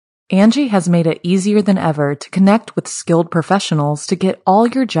Angie has made it easier than ever to connect with skilled professionals to get all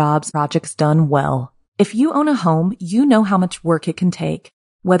your jobs projects done well. If you own a home, you know how much work it can take,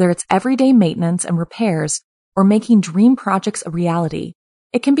 whether it's everyday maintenance and repairs or making dream projects a reality.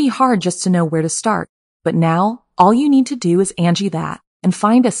 It can be hard just to know where to start, but now all you need to do is Angie that and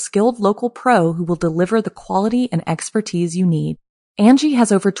find a skilled local pro who will deliver the quality and expertise you need. Angie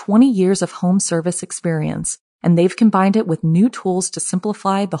has over 20 years of home service experience, and they've combined it with new tools to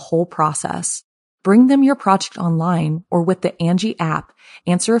simplify the whole process. Bring them your project online or with the Angie app,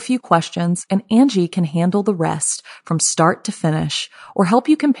 answer a few questions, and Angie can handle the rest from start to finish or help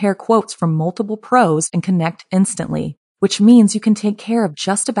you compare quotes from multiple pros and connect instantly, which means you can take care of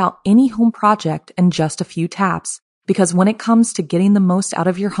just about any home project in just a few taps. Because when it comes to getting the most out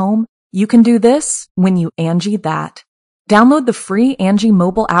of your home, you can do this when you Angie that. Download the free Angie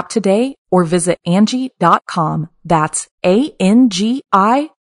mobile app today or visit Angie.com. That's ANGI.com.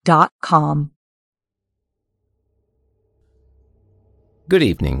 Good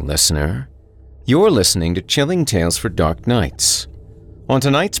evening, listener. You're listening to Chilling Tales for Dark Nights. On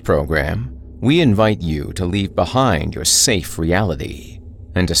tonight's program, we invite you to leave behind your safe reality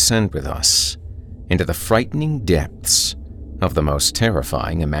and descend with us into the frightening depths of the most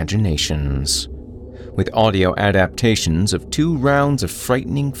terrifying imaginations, with audio adaptations of 2 rounds of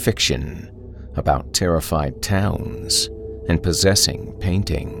frightening fiction about terrified towns and possessing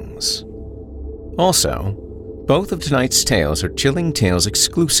paintings. Also, both of tonight's tales are Chilling Tales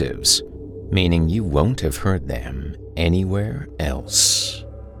exclusives, meaning you won't have heard them anywhere else.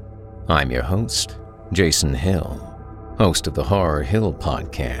 I'm your host, Jason Hill, host of the Horror Hill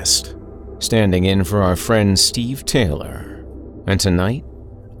podcast, standing in for our friend Steve Taylor, and tonight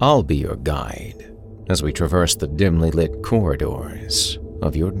I'll be your guide as we traverse the dimly lit corridors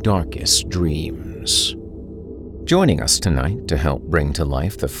of your darkest dreams. Joining us tonight to help bring to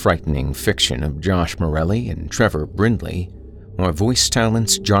life the frightening fiction of Josh Morelli and Trevor Brindley are voice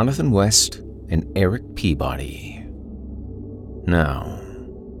talents Jonathan West and Eric Peabody. Now,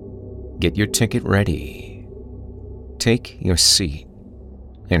 get your ticket ready. Take your seat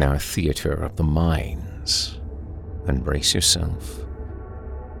in our theater of the minds and brace yourself.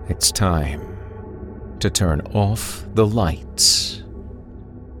 It's time to turn off the lights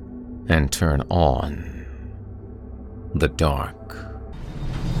and turn on the dark.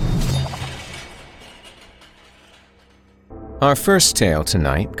 Our first tale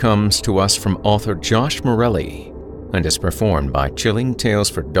tonight comes to us from author Josh Morelli and is performed by Chilling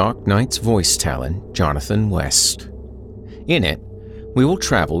Tales for Dark Nights voice talent Jonathan West. In it, we will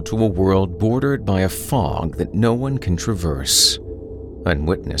travel to a world bordered by a fog that no one can traverse and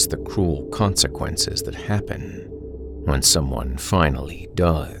witness the cruel consequences that happen when someone finally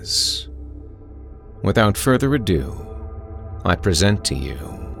does. Without further ado, I present to you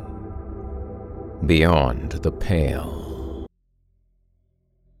Beyond the Pale.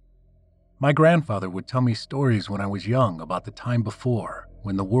 My grandfather would tell me stories when I was young about the time before,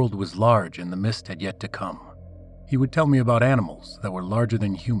 when the world was large and the mist had yet to come. He would tell me about animals that were larger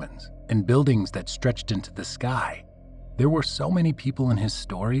than humans and buildings that stretched into the sky. There were so many people in his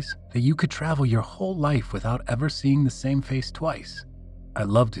stories that you could travel your whole life without ever seeing the same face twice. I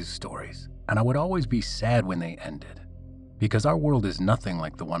loved his stories, and I would always be sad when they ended, because our world is nothing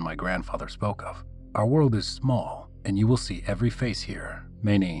like the one my grandfather spoke of. Our world is small, and you will see every face here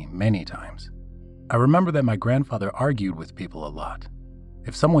many, many times. I remember that my grandfather argued with people a lot.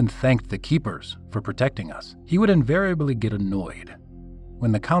 If someone thanked the keepers for protecting us, he would invariably get annoyed.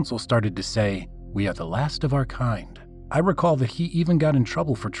 When the council started to say, "We are the last of our kind," I recall that he even got in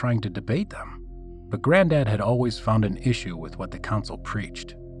trouble for trying to debate them. But Granddad had always found an issue with what the council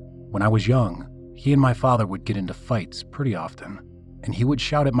preached. When I was young, he and my father would get into fights pretty often, and he would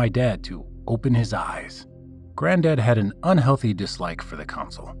shout at my dad to open his eyes. Granddad had an unhealthy dislike for the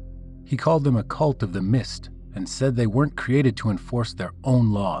council. He called them a cult of the mist and said they weren't created to enforce their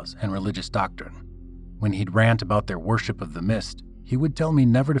own laws and religious doctrine. When he'd rant about their worship of the mist, he would tell me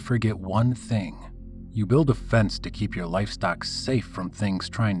never to forget one thing. You build a fence to keep your livestock safe from things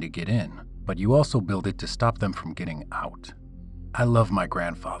trying to get in, but you also build it to stop them from getting out. I love my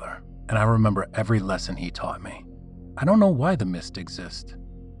grandfather, and I remember every lesson he taught me. I don't know why the mist exists,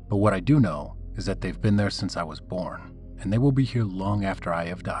 but what I do know is that they've been there since I was born, and they will be here long after I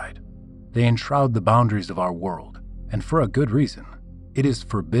have died. They enshroud the boundaries of our world, and for a good reason. It is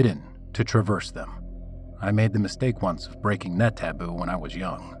forbidden to traverse them. I made the mistake once of breaking that taboo when I was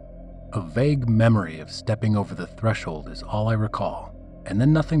young. A vague memory of stepping over the threshold is all I recall, and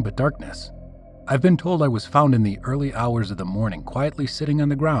then nothing but darkness. I've been told I was found in the early hours of the morning quietly sitting on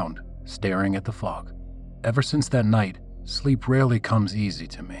the ground, staring at the fog. Ever since that night, sleep rarely comes easy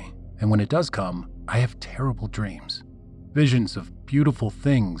to me. and when it does come, I have terrible dreams. Visions of beautiful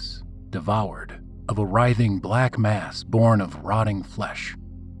things devoured, of a writhing black mass born of rotting flesh.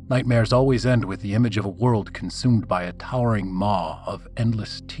 Nightmares always end with the image of a world consumed by a towering maw of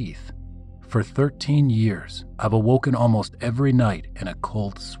endless teeth. For 13 years, I've awoken almost every night in a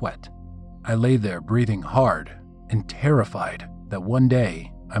cold sweat. I lay there breathing hard and terrified that one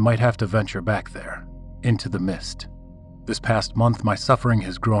day I might have to venture back there, into the mist. This past month, my suffering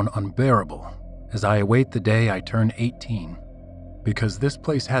has grown unbearable as I await the day I turn 18. Because this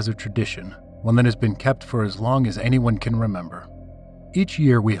place has a tradition, one that has been kept for as long as anyone can remember. Each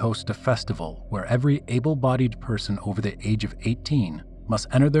year we host a festival where every able-bodied person over the age of 18 must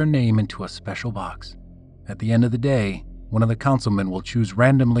enter their name into a special box. At the end of the day, one of the councilmen will choose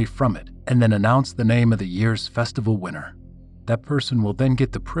randomly from it and then announce the name of the year's festival winner. That person will then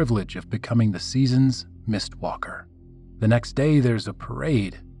get the privilege of becoming the season's Mistwalker. The next day there's a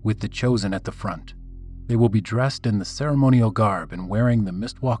parade with the chosen at the front. They will be dressed in the ceremonial garb and wearing the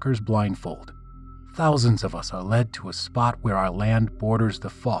Mistwalker's blindfold. Thousands of us are led to a spot where our land borders the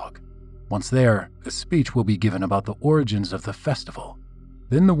fog. Once there, a speech will be given about the origins of the festival.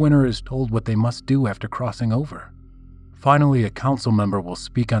 Then the winner is told what they must do after crossing over. Finally, a council member will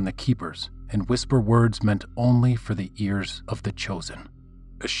speak on the keepers and whisper words meant only for the ears of the chosen.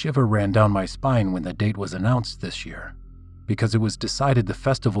 A shiver ran down my spine when the date was announced this year, because it was decided the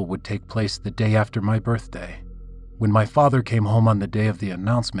festival would take place the day after my birthday. When my father came home on the day of the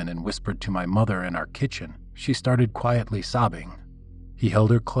announcement and whispered to my mother in our kitchen, she started quietly sobbing. He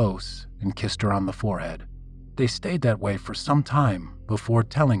held her close and kissed her on the forehead. They stayed that way for some time before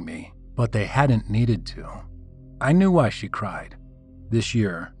telling me, but they hadn't needed to. I knew why she cried. This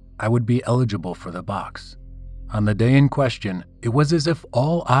year, I would be eligible for the box. On the day in question, it was as if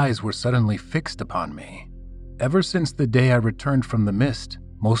all eyes were suddenly fixed upon me. Ever since the day I returned from the mist,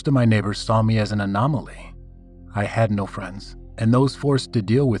 most of my neighbors saw me as an anomaly. I had no friends, and those forced to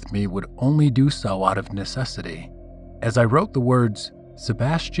deal with me would only do so out of necessity. As I wrote the words,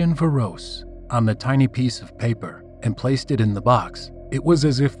 Sebastian Veros, on the tiny piece of paper and placed it in the box, it was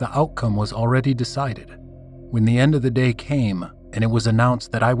as if the outcome was already decided. When the end of the day came, and it was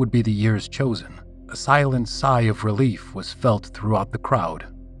announced that I would be the year's chosen, a silent sigh of relief was felt throughout the crowd.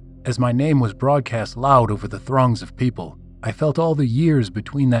 As my name was broadcast loud over the throngs of people, I felt all the years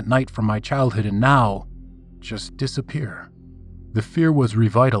between that night from my childhood and now just disappear. The fear was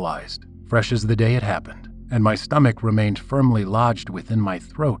revitalized, fresh as the day it happened, and my stomach remained firmly lodged within my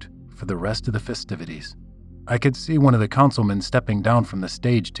throat for the rest of the festivities. I could see one of the councilmen stepping down from the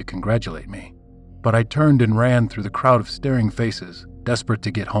stage to congratulate me, but I turned and ran through the crowd of staring faces, desperate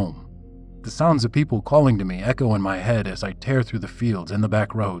to get home. The sounds of people calling to me echo in my head as I tear through the fields and the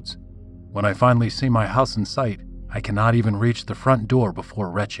back roads. When I finally see my house in sight, I cannot even reach the front door before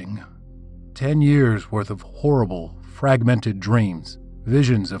retching. 10 years worth of horrible, fragmented dreams,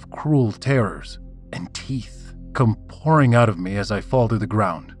 visions of cruel terrors, and teeth come pouring out of me as I fall to the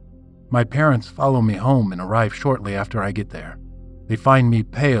ground. My parents follow me home and arrive shortly after I get there. They find me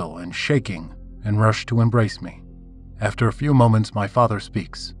pale and shaking and rush to embrace me. After a few moments, my father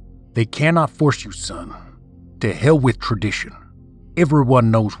speaks. "They cannot force you, son. To hell with tradition.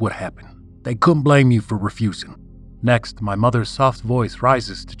 Everyone knows what happened. They couldn't blame you for refusing." Next, my mother's soft voice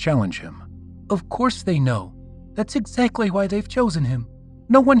rises to challenge him. "Of course they know. That's exactly why they've chosen him.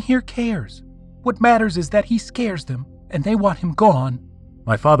 No one here cares. What matters is that he scares them, and they want him gone."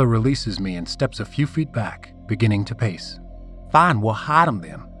 My father releases me and steps a few feet back, beginning to pace. "Fine, we'll hide him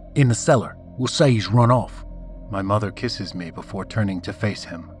then. In the cellar. We'll say he's run off." My mother kisses me before turning to face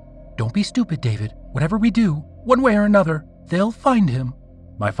him. "Don't be stupid, David. Whatever we do, one way or another, they'll find him."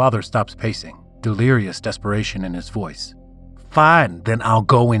 My father stops pacing, delirious desperation in his voice. "Fine, then I'll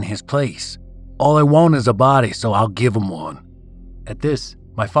go in his place. All I want is a body, so I'll give him one." At this,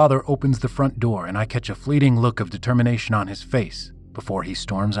 my father opens the front door and I catch a fleeting look of determination on his face before he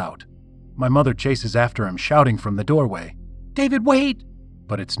storms out. My mother chases after him, shouting from the doorway, "David, wait!"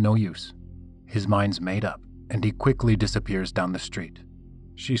 But it's no use. His mind's made up, and he quickly disappears down the street.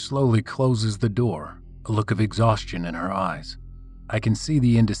 She slowly closes the door, a look of exhaustion in her eyes. I can see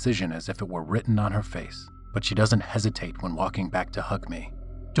the indecision as if it were written on her face, but she doesn't hesitate when walking back to hug me.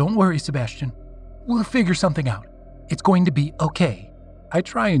 "Don't worry, Sebastian. We'll figure something out. It's going to be okay." I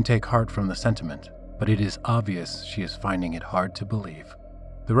try and take heart from the sentiment, but it is obvious she is finding it hard to believe.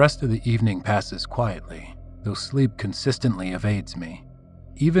 The rest of the evening passes quietly, though sleep consistently evades me.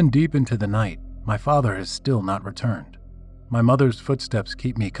 Even deep into the night, my father has still not returned. My mother's footsteps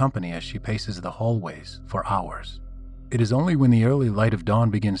keep me company as she paces the hallways for hours. It is only when the early light of dawn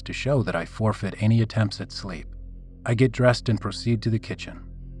begins to show that I forfeit any attempts at sleep. I get dressed and proceed to the kitchen.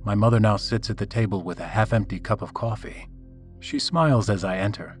 My mother now sits at the table with a half-empty cup of coffee. She smiles as I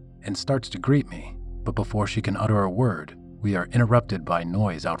enter and starts to greet me, but before she can utter a word, we are interrupted by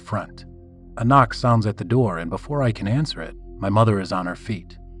noise out front. A knock sounds at the door, and before I can answer it, my mother is on her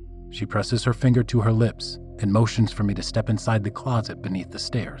feet. She presses her finger to her lips and motions for me to step inside the closet beneath the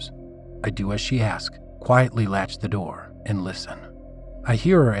stairs. I do as she asks, quietly latch the door, and listen. I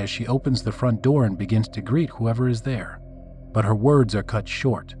hear her as she opens the front door and begins to greet whoever is there, but her words are cut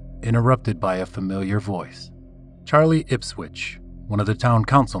short, interrupted by a familiar voice. Charlie Ipswich, one of the town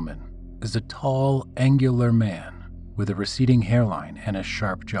councilmen, is a tall, angular man with a receding hairline and a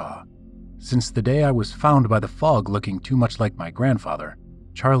sharp jaw. Since the day I was found by the fog looking too much like my grandfather,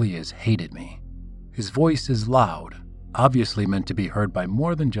 Charlie has hated me. His voice is loud, obviously meant to be heard by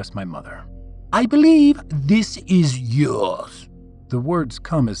more than just my mother. "I believe this is yours." The words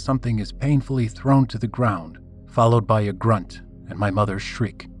come as something is painfully thrown to the ground, followed by a grunt and my mother's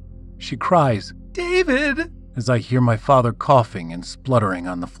shriek. She cries, "David!" as I hear my father coughing and spluttering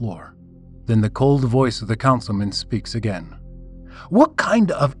on the floor. Then the cold voice of the councilman speaks again. "What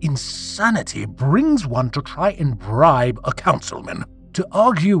kind of insanity brings one to try and bribe a councilman? To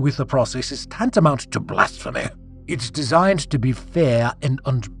argue with the process is tantamount to blasphemy. It's designed to be fair and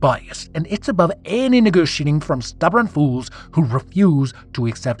unbiased, and it's above any negotiating from stubborn fools who refuse to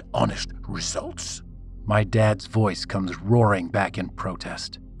accept honest results." My dad's voice comes roaring back in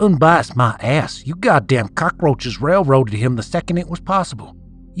protest. "Unbiased my ass. You goddamn cockroaches railroaded him the second it was possible.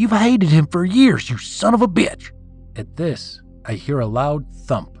 You've hated him for years, you son of a bitch." At this, I hear a loud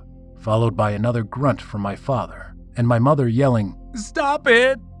thump, followed by another grunt from my father, and my mother yelling, "Stop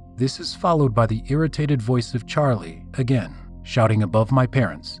it!" This is followed by the irritated voice of Charlie, again, shouting above my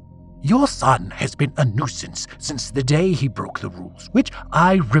parents, "Your son has been a nuisance since the day he broke the rules, which,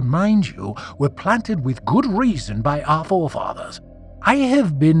 I remind you, were planted with good reason by our forefathers. I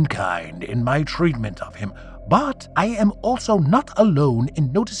have been kind in my treatment of him, but I am also not alone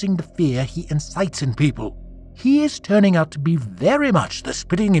in noticing the fear he incites in people. He is turning out to be very much the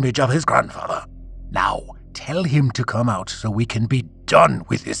spitting image of his grandfather. Now, tell him to come out so we can be done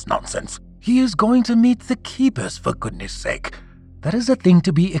with this nonsense. He is going to meet the keepers, for goodness sake. That is a thing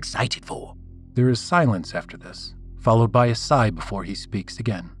to be excited for." There is silence after this, followed by a sigh before he speaks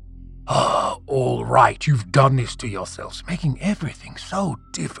again. All right, you've done this to yourselves, making everything so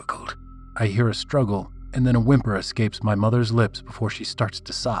difficult." I hear a struggle, and then a whimper escapes my mother's lips before she starts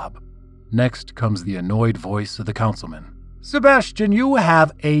to sob. Next comes the annoyed voice of the councilman. "Sebastian, you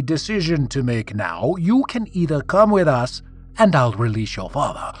have a decision to make now. You can either come with us, and I'll release your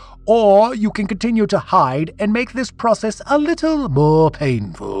father, or you can continue to hide and make this process a little more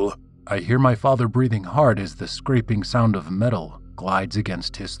painful." I hear my father breathing hard as the scraping sound of metal glides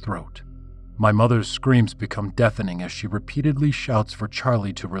against his throat. My mother's screams become deafening as she repeatedly shouts for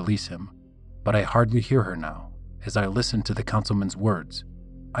Charlie to release him, but I hardly hear her now as I listen to the councilman's words.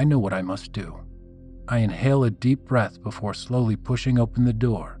 I know what I must do. I inhale a deep breath before slowly pushing open the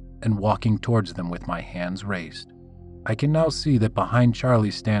door and walking towards them with my hands raised. I can now see that behind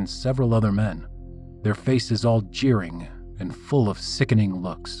Charlie stand several other men, their faces all jeering and full of sickening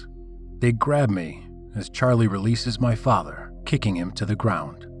looks. They grab me as Charlie releases my father, kicking him to the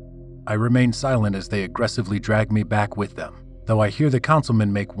ground. I remain silent as they aggressively drag me back with them, though I hear the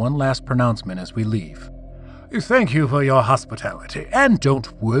councilman make one last pronouncement as we leave. "Thank you for your hospitality, and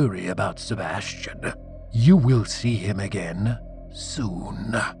don't worry about Sebastian. You will see him again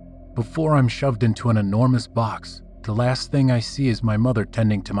soon." Before I'm shoved into an enormous box, the last thing I see is my mother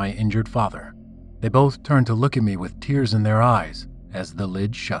tending to my injured father. They both turn to look at me with tears in their eyes as the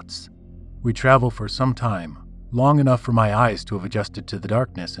lid shuts. We travel for some time, long enough for my eyes to have adjusted to the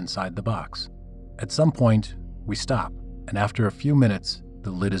darkness inside the box. At some point, we stop, and after a few minutes,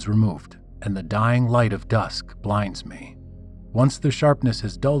 the lid is removed, and the dying light of dusk blinds me. Once the sharpness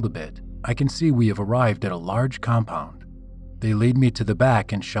has dulled a bit, I can see we have arrived at a large compound. They lead me to the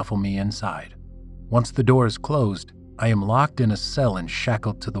back and shuffle me inside. Once the door is closed, I am locked in a cell and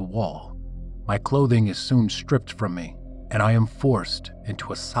shackled to the wall. My clothing is soon stripped from me, and I am forced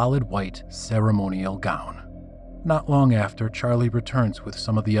into a solid white ceremonial gown. Not long after, Charlie returns with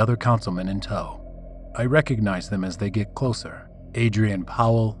some of the other councilmen in tow. I recognize them as they get closer: Adrian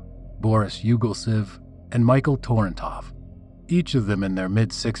Powell, Boris Yugelsev, and Michael Torrentov, each of them in their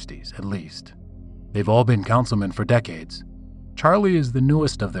mid-60s at least. They've all been councilmen for decades. Charlie is the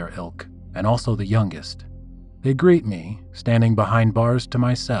newest of their ilk, and also the youngest. They greet me, standing behind bars to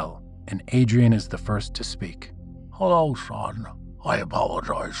my cell, and Adrian is the first to speak. "Hello, son. I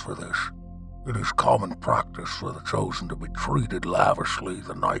apologize for this. It is common practice for the chosen to be treated lavishly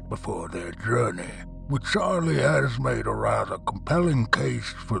the night before their journey, but Charlie has made a rather compelling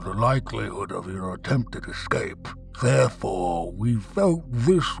case for the likelihood of your attempted escape. Therefore, we felt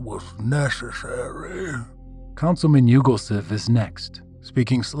this was necessary. Councilman Yugosev is next,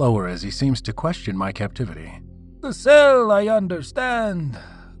 speaking slower as he seems to question my captivity. The cell, I understand,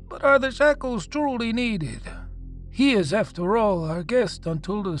 but are the shackles truly needed? He is, after all, our guest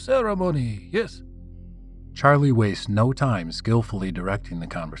until the ceremony, yes? Charlie wastes no time skillfully directing the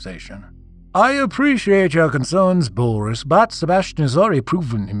conversation. I appreciate your concerns, Boris, but Sebastian has already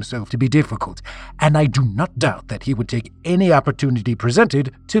proven himself to be difficult, and I do not doubt that he would take any opportunity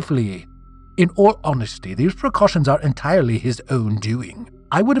presented to flee. In all honesty, these precautions are entirely his own doing.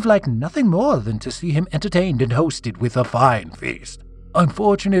 I would have liked nothing more than to see him entertained and hosted with a fine feast.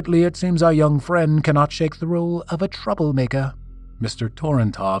 Unfortunately, it seems our young friend cannot shake the role of a troublemaker. Mr.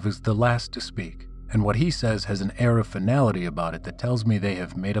 Torrentov is the last to speak, and what he says has an air of finality about it that tells me they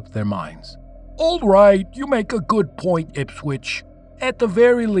have made up their minds. All right, you make a good point, Ipswich. At the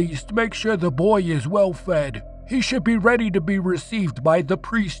very least, make sure the boy is well fed. He should be ready to be received by the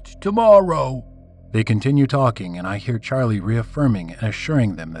priest tomorrow. They continue talking, and I hear Charlie reaffirming and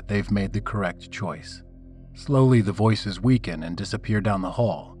assuring them that they've made the correct choice. Slowly, the voices weaken and disappear down the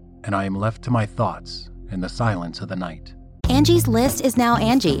hall, and I am left to my thoughts in the silence of the night. Angie's List is now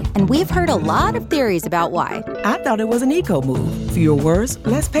Angie, and we've heard a lot of theories about why. I thought it was an eco move. Fewer words,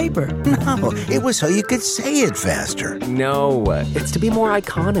 less paper. No, it was so you could say it faster. No, it's to be more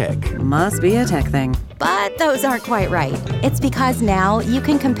iconic. Must be a tech thing. But those aren't quite right. It's because now you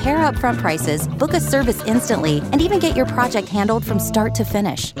can compare upfront prices, book a service instantly, and even get your project handled from start to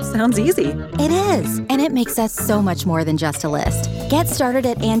finish. Sounds easy. It is, and it makes us so much more than just a list. Get started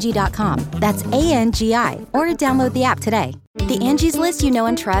at Angie.com. That's ANGI, or download the app today. The Angie's List you know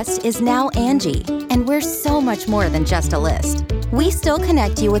and trust is now Angie, and we're so much more than just a list. We still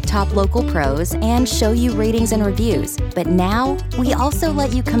connect you with top local pros and show you ratings and reviews, but now we also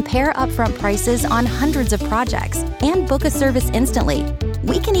let you compare upfront prices on hundreds of projects and book a service instantly.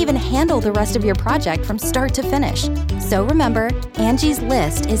 We can even handle the rest of your project from start to finish. So remember, Angie's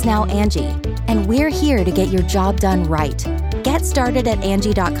List is now Angie, and we're here to get your job done right. Get started at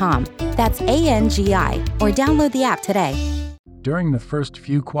Angie.com. That's ANGI, or download the app today. During the first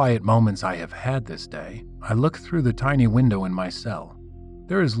few quiet moments I have had this day, I look through the tiny window in my cell.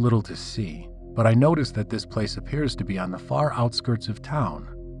 There is little to see, but I notice that this place appears to be on the far outskirts of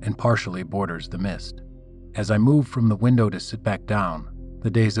town and partially borders the mist. As I move from the window to sit back down,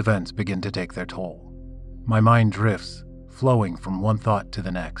 the day's events begin to take their toll. My mind drifts, flowing from one thought to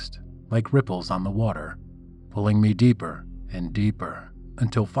the next, like ripples on the water, pulling me deeper and deeper,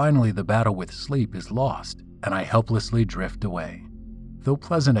 until finally the battle with sleep is lost and I helplessly drift away. Though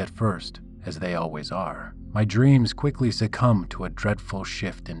pleasant at first, as they always are, my dreams quickly succumb to a dreadful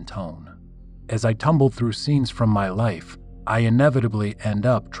shift in tone. As I tumble through scenes from my life, I inevitably end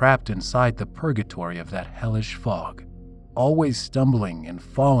up trapped inside the purgatory of that hellish fog, always stumbling and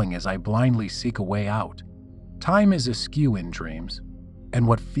falling as I blindly seek a way out. Time is askew in dreams, and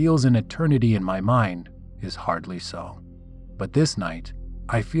what feels an eternity in my mind is hardly so. But this night,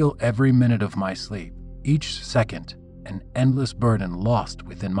 I feel every minute of my sleep, each second, an endless burden lost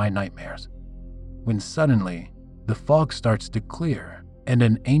within my nightmares. When suddenly, the fog starts to clear, and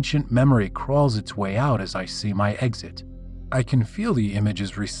an ancient memory crawls its way out as I see my exit. I can feel the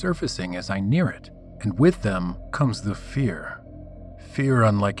images resurfacing as I near it, and with them comes the fear. Fear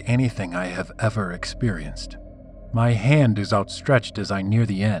unlike anything I have ever experienced. My hand is outstretched as I near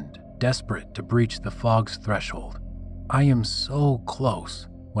the end, desperate to breach the fog's threshold. I am so close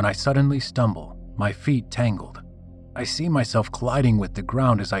when I suddenly stumble, my feet tangled. I see myself colliding with the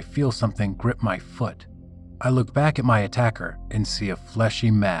ground as I feel something grip my foot. I look back at my attacker and see a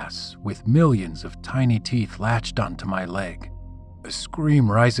fleshy mass with millions of tiny teeth latched onto my leg. A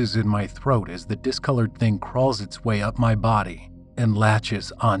scream rises in my throat as the discolored thing crawls its way up my body and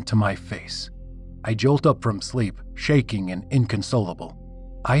latches onto my face. I jolt up from sleep, shaking and inconsolable.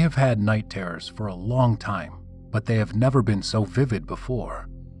 I have had night terrors for a long time, but they have never been so vivid before.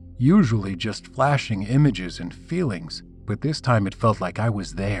 Usually just flashing images and feelings, but this time it felt like I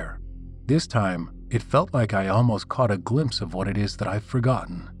was there. This time, it felt like I almost caught a glimpse of what it is that I've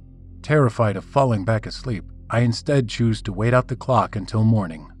forgotten. Terrified of falling back asleep, I instead choose to wait out the clock until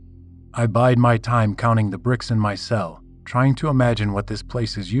morning. I bide my time counting the bricks in my cell, trying to imagine what this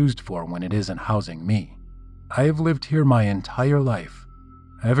place is used for when it isn't housing me. I have lived here my entire life.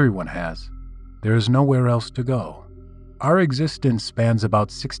 Everyone has. There is nowhere else to go. Our existence spans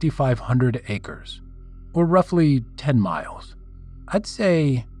about 6,500 acres, or roughly 10 miles. I'd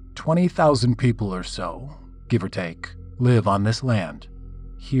say 20,000 people or so, give or take, live on this land.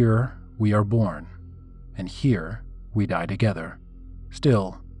 Here we are born. and here we die together.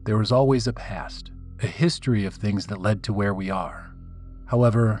 Still, there is always a past, a history of things that led to where we are.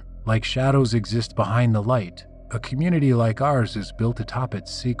 However, like shadows exist behind the light, a community like ours is built atop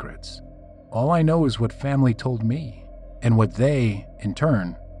its secrets. All I know is what family told me, and what they, in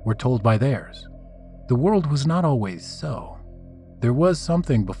turn, were told by theirs. The world was not always so. There was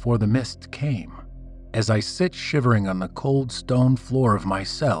something before the mist came. As I sit shivering on the cold stone floor of my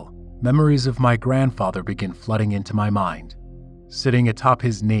cell, memories of my grandfather begin flooding into my mind. Sitting atop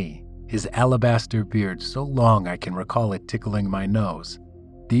his knee, his alabaster beard so long I can recall it tickling my nose.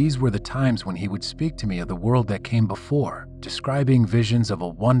 These were the times when he would speak to me of the world that came before, describing visions of a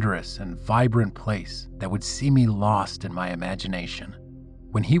wondrous and vibrant place that would see me lost in my imagination.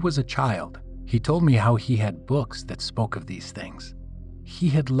 When he was a child, he told me how he had books that spoke of these things. He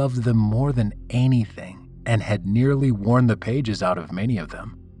had loved them more than anything and had nearly worn the pages out of many of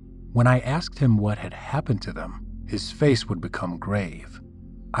them. When I asked him what had happened to them, his face would become grave.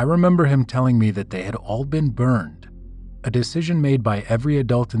 I remember him telling me that they had all been burned, a decision made by every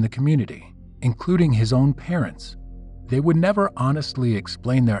adult in the community, including his own parents. They would never honestly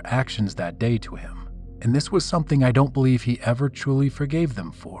explain their actions that day to him, and this was something I don't believe he ever truly forgave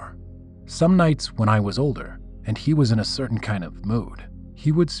them for. Some nights when I was older, and he was in a certain kind of mood,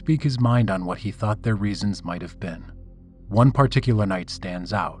 he would speak his mind on what he thought their reasons might have been. One particular night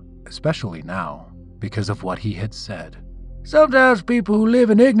stands out, especially now, because of what he had said. Sometimes people who live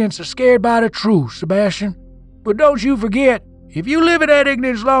in ignorance are scared by the truth, Sebastian. But don't you forget, if you live in that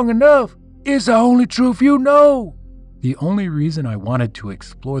ignorance long enough, it's the only truth you know. The only reason I wanted to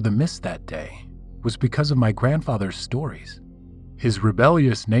explore the mist that day was because of my grandfather's stories. His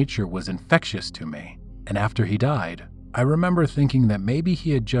rebellious nature was infectious to me, and after he died, I remember thinking that maybe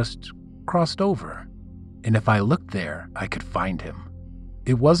he had just crossed over, and if I looked there, I could find him.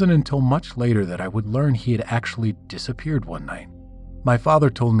 It wasn't until much later that I would learn he had actually disappeared one night. My father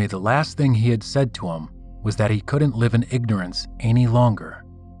told me the last thing he had said to him was that he couldn't live in ignorance any longer.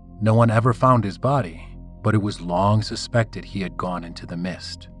 No one ever found his body, but it was long suspected he had gone into the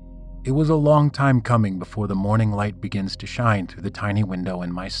mist. It was a long time coming before the morning light begins to shine through the tiny window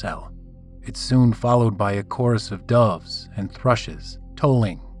in my cell. It's soon followed by a chorus of doves and thrushes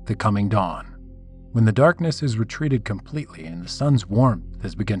tolling the coming dawn. When the darkness has retreated completely and the sun's warmth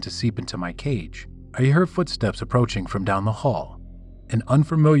has begun to seep into my cage, I hear footsteps approaching from down the hall. An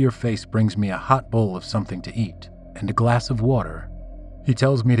unfamiliar face brings me a hot bowl of something to eat and a glass of water. He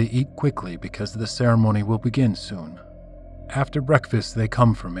tells me to eat quickly because the ceremony will begin soon. After breakfast, they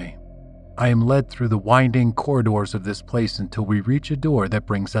come for me. I am led through the winding corridors of this place until we reach a door that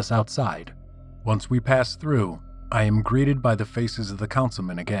brings us outside. Once we pass through, I am greeted by the faces of the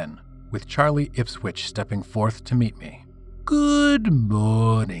councilmen again, with Charlie Ipswich stepping forth to meet me. Good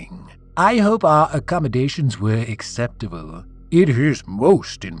morning. I hope our accommodations were acceptable. It is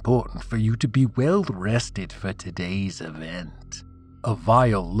most important for you to be well rested for today's event. A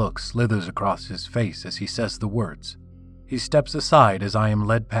vile look slithers across his face as he says the words. He steps aside as I am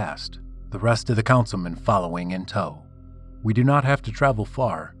led past, the rest of the councilmen following in tow. We do not have to travel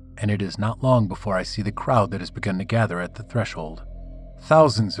far, and it is not long before I see the crowd that has begun to gather at the threshold.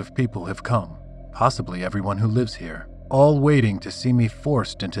 Thousands of people have come, possibly everyone who lives here, all waiting to see me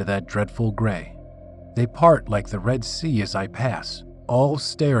forced into that dreadful gray. They part like the Red Sea as I pass, all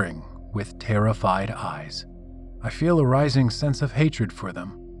staring with terrified eyes. I feel a rising sense of hatred for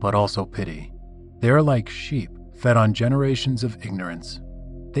them, but also pity. They are like sheep fed on generations of ignorance.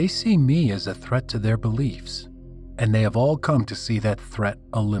 They see me as a threat to their beliefs, and they have all come to see that threat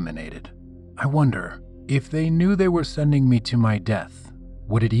eliminated. I wonder, if they knew they were sending me to my death,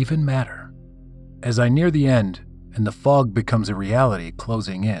 would it even matter? As I near the end, and the fog becomes a reality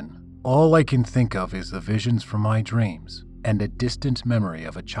closing in, all I can think of is the visions from my dreams and a distant memory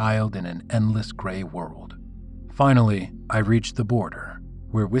of a child in an endless gray world. Finally, I reach the border,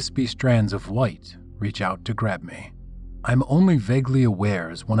 where wispy strands of white reach out to grab me. I'm only vaguely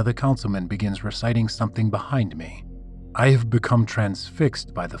aware as one of the councilmen begins reciting something behind me. I have become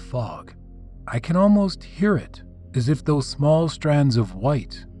transfixed by the fog. I can almost hear it, as if those small strands of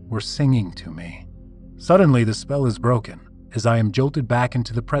white were singing to me. Suddenly, the spell is broken, as I am jolted back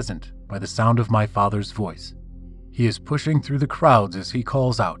into the present by the sound of my father's voice. He is pushing through the crowds as he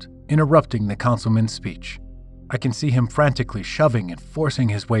calls out, interrupting the councilman's speech. I can see him frantically shoving and forcing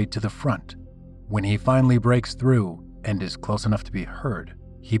his way to the front. When he finally breaks through and is close enough to be heard,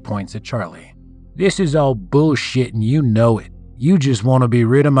 he points at Charlie. This is all bullshit and you know it. You just want to be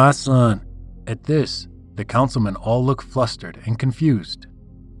rid of my son. At this, the councilmen all look flustered and confused,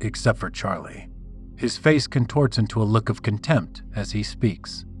 except for Charlie. His face contorts into a look of contempt as he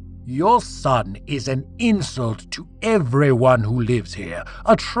speaks. Your son is an insult to everyone who lives here,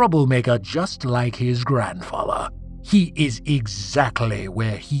 a troublemaker just like his grandfather. He is exactly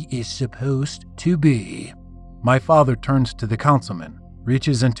where he is supposed to be. My father turns to the councilman,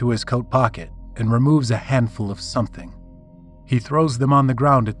 reaches into his coat pocket, and removes a handful of something. He throws them on the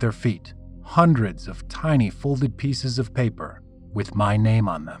ground at their feet, hundreds of tiny folded pieces of paper with my name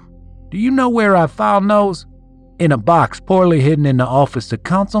on them. Do you know where I found those? In a box poorly hidden in the office of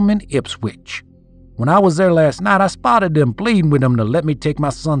Councilman Ipswich. When I was there last night, I spotted them pleading with him to let me take my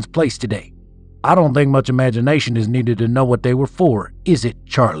son's place today. I don't think much imagination is needed to know what they were for, is it,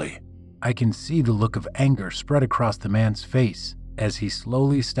 Charlie? I can see the look of anger spread across the man's face as he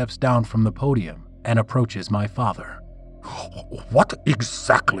slowly steps down from the podium and approaches my father. What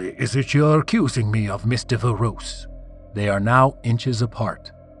exactly is it you're accusing me of, Mr. Verus? They are now inches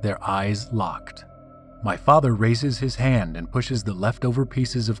apart, their eyes locked. My father raises his hand and pushes the leftover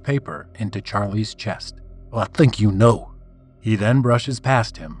pieces of paper into Charlie's chest. Well, I think you know. He then brushes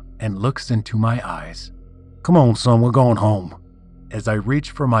past him and looks into my eyes. Come on, son, we're going home. As I reach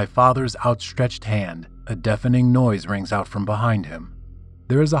for my father's outstretched hand, a deafening noise rings out from behind him.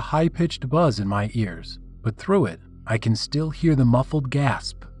 There is a high-pitched buzz in my ears, but through it, I can still hear the muffled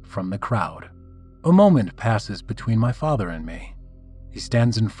gasp from the crowd. A moment passes between my father and me. He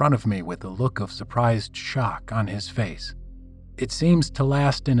stands in front of me with a look of surprised shock on his face. It seems to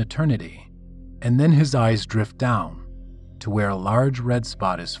last an eternity, and then his eyes drift down to where a large red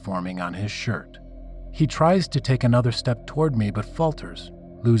spot is forming on his shirt. He tries to take another step toward me but falters,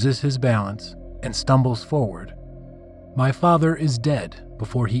 loses his balance, and stumbles forward. My father is dead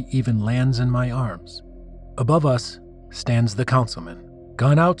before he even lands in my arms. Above us stands the councilman,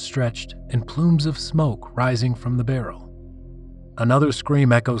 gun outstretched and plumes of smoke rising from the barrel. Another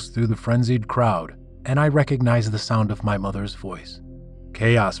scream echoes through the frenzied crowd, and I recognize the sound of my mother's voice.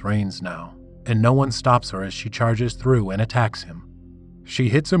 Chaos reigns now, and no one stops her as she charges through and attacks him. She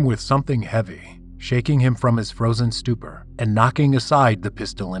hits him with something heavy, shaking him from his frozen stupor and knocking aside the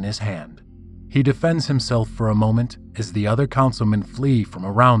pistol in his hand. He defends himself for a moment as the other councilmen flee from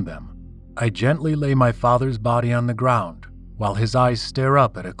around them. I gently lay my father's body on the ground while his eyes stare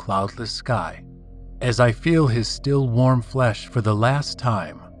up at a cloudless sky. As I feel his still warm flesh for the last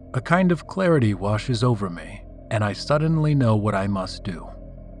time, a kind of clarity washes over me, and I suddenly know what I must do.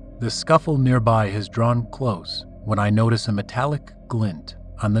 The scuffle nearby has drawn close when I notice a metallic glint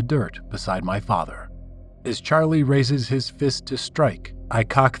on the dirt beside my father. As Charlie raises his fist to strike, I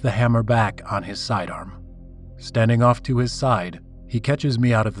cock the hammer back on his sidearm. Standing off to his side, he catches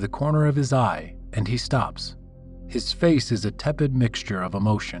me out of the corner of his eye, and he stops. His face is a tepid mixture of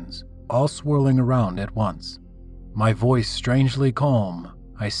emotions, all swirling around at once. My voice strangely calm,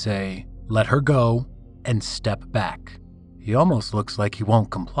 I say, "Let her go," and step back. He almost looks like he won't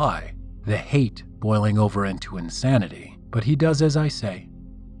comply, the hate boiling over into insanity, but he does as I say.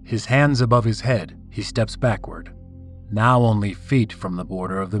 His hands above his head, he steps backward, now only feet from the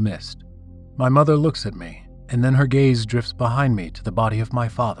border of the mist. My mother looks at me, and then her gaze drifts behind me to the body of my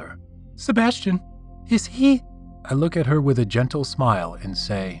father. "Sebastian, is he?" I look at her with a gentle smile and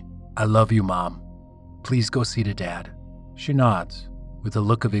say, "I love you, Mom. Please go see to Dad." She nods, with a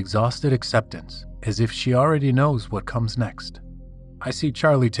look of exhausted acceptance, as if she already knows what comes next. I see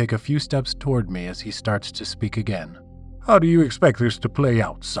Charlie take a few steps toward me as he starts to speak again. How do you expect this to play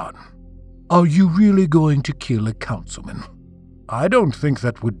out, son? Are you really going to kill a councilman? I don't think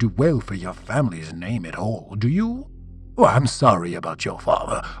that would do well for your family's name at all, do you? Well, I'm sorry about your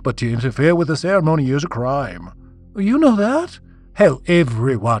father, but to interfere with the ceremony is a crime. You know that? Hell,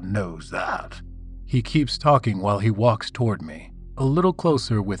 everyone knows that. He keeps talking while he walks toward me, a little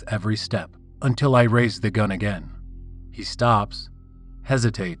closer with every step, until I raise the gun again. He stops,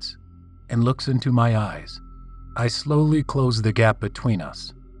 hesitates, and looks into my eyes. I slowly close the gap between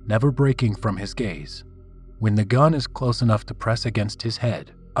us, never breaking from his gaze. When the gun is close enough to press against his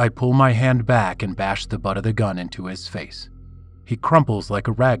head, I pull my hand back and bash the butt of the gun into his face. He crumples like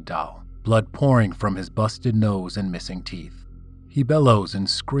a rag doll, blood pouring from his busted nose and missing teeth. He bellows and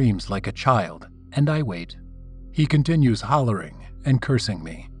screams like a child, and I wait. He continues hollering and cursing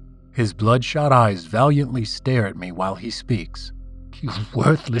me. His bloodshot eyes valiantly stare at me while he speaks. You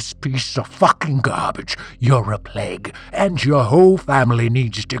worthless piece of fucking garbage. You're a plague, and your whole family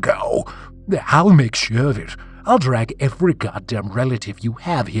needs to go. I'll make sure of it. I'll drag every goddamn relative you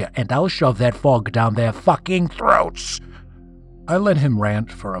have here, and I'll shove that fog down their fucking throats. I let him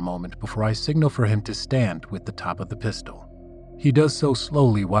rant for a moment before I signal for him to stand with the top of the pistol. He does so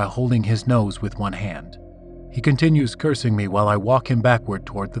slowly while holding his nose with one hand. He continues cursing me while I walk him backward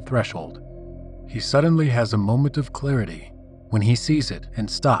toward the threshold. He suddenly has a moment of clarity when he sees it and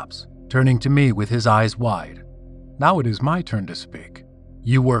stops, turning to me with his eyes wide. Now it is my turn to speak.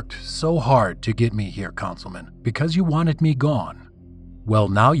 You worked so hard to get me here, Councilman, because you wanted me gone. Well,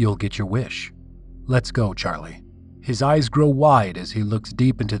 now you'll get your wish. Let's go, Charlie. His eyes grow wide as he looks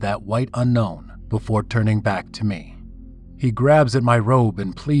deep into that white unknown before turning back to me. He grabs at my robe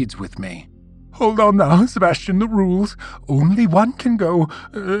and pleads with me. Hold on now, Sebastian, the rules. Only one can go,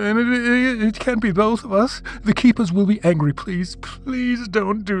 and it can't be both of us. The keepers will be angry, please. Please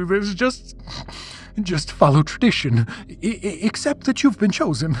don't do this. Just follow tradition. Accept that you've been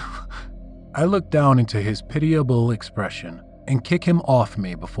chosen. I look down into his pitiable expression and kick him off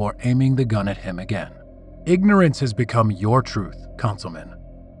me before aiming the gun at him again. Ignorance has become your truth, Councilman,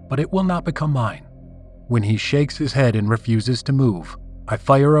 but it will not become mine. When he shakes his head and refuses to move, I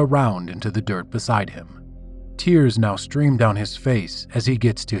fire a round into the dirt beside him. Tears now stream down his face as he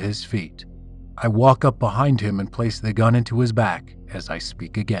gets to his feet. I walk up behind him and place the gun into his back as I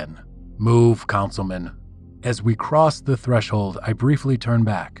speak again. Move, Councilman. As we cross the threshold, I briefly turn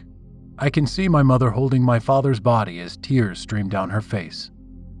back. I can see my mother holding my father's body as tears stream down her face.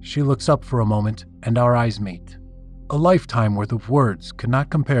 She looks up for a moment, and our eyes meet. A lifetime worth of words could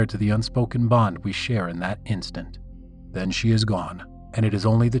not compare to the unspoken bond we share in that instant. Then she is gone, and it is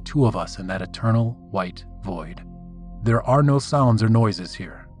only the two of us in that eternal white void. There are no sounds or noises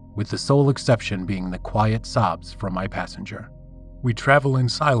here, with the sole exception being the quiet sobs from my passenger. We travel in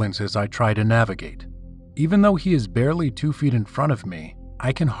silence as I try to navigate. Even though he is barely 2 feet in front of me,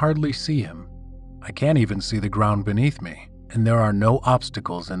 I can hardly see him. I can't even see the ground beneath me, and there are no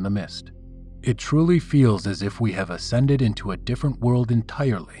obstacles in the mist. It truly feels as if we have ascended into a different world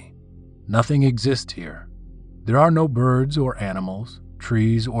entirely. Nothing exists here. There are no birds or animals,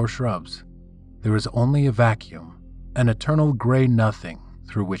 trees or shrubs. There is only a vacuum, an eternal gray nothing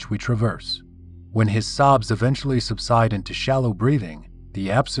through which we traverse. When his sobs eventually subside into shallow breathing,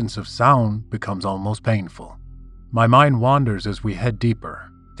 the absence of sound becomes almost painful. My mind wanders as we head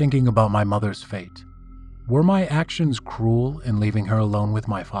deeper, thinking about my mother's fate. Were my actions cruel in leaving her alone with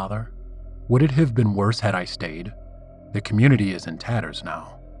my father? Would it have been worse had I stayed? The community is in tatters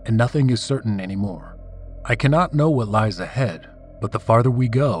now, and nothing is certain anymore. I cannot know what lies ahead, but the farther we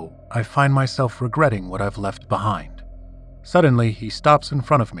go, I find myself regretting what I've left behind. Suddenly, he stops in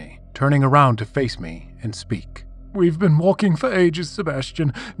front of me, turning around to face me and speak. We've been walking for ages,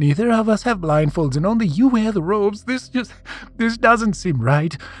 Sebastian. Neither of us have blindfolds, and only you wear the robes. This doesn't seem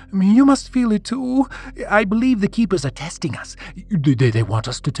right. I mean, you must feel it too. I believe the keepers are testing us. They want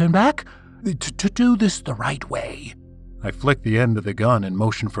us to turn back? To do this the right way. I flick the end of the gun and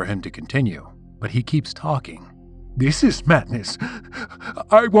motion for him to continue, but he keeps talking. This is madness.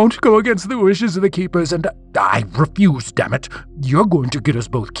 I won't go against the wishes of the keepers, and I refuse, damn it. You're going to get us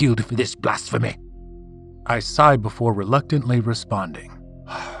both killed for this blasphemy. I sigh before reluctantly responding.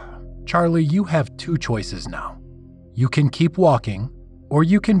 Charlie, you have two choices now. You can keep walking, or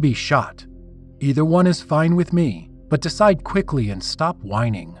you can be shot. Either one is fine with me, but decide quickly and stop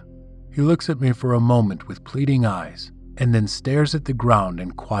whining. He looks at me for a moment with pleading eyes, and then stares at the ground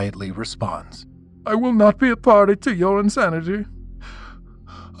and quietly responds. I will not be a party to your insanity.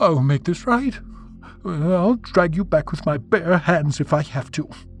 I'll make this right. I'll drag you back with my bare hands if I have to.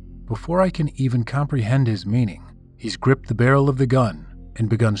 Before I can even comprehend his meaning, he's gripped the barrel of the gun and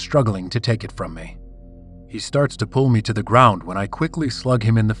begun struggling to take it from me. He starts to pull me to the ground when I quickly slug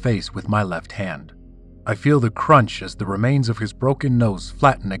him in the face with my left hand. I feel the crunch as the remains of his broken nose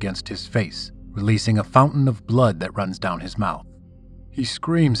flatten against his face, releasing a fountain of blood that runs down his mouth. He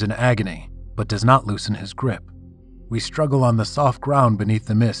screams in agony, but does not loosen his grip. We struggle on the soft ground beneath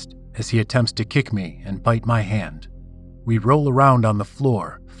the mist as he attempts to kick me and bite my hand. We roll around on the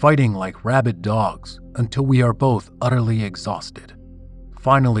floor, fighting like rabid dogs, until we are both utterly exhausted.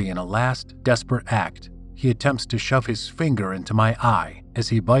 Finally, in a last, desperate act, he attempts to shove his finger into my eye as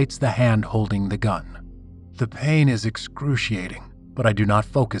he bites the hand holding the gun. The pain is excruciating, but I do not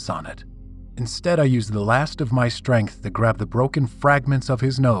focus on it. Instead, I use the last of my strength to grab the broken fragments of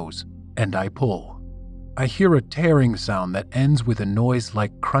his nose, and I pull. I hear a tearing sound that ends with a noise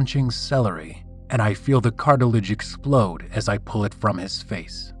like crunching celery, and I feel the cartilage explode as I pull it from his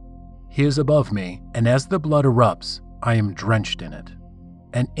face. He is above me, and as the blood erupts, I am drenched in it.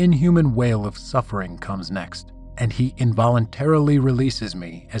 An inhuman wail of suffering comes next, and he involuntarily releases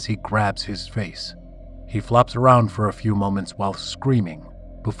me as he grabs his face. He flops around for a few moments while screaming,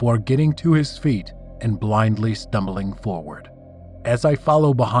 before getting to his feet and blindly stumbling forward. As I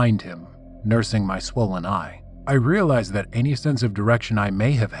follow behind him, nursing my swollen eye, I realize that any sense of direction I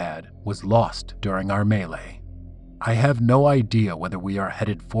may have had was lost during our melee. I have no idea whether we are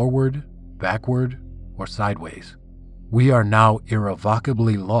headed forward, backward, or sideways. We are now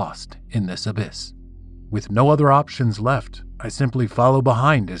irrevocably lost in this abyss. With no other options left, I simply follow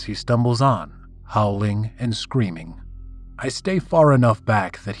behind as he stumbles on, howling and screaming. I stay far enough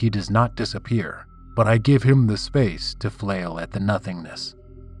back that he does not disappear, but I give him the space to flail at the nothingness.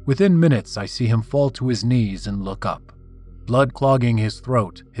 Within minutes, I see him fall to his knees and look up. Blood clogging his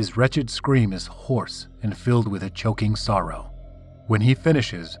throat, his wretched scream is hoarse and filled with a choking sorrow. When he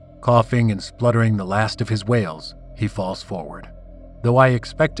finishes, coughing and spluttering the last of his wails, he falls forward. Though I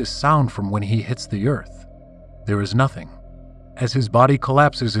expect a sound from when he hits the earth, there is nothing. As his body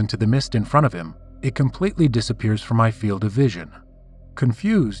collapses into the mist in front of him, it completely disappears from my field of vision.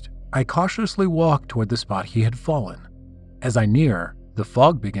 Confused, I cautiously walk toward the spot he had fallen. As I near, the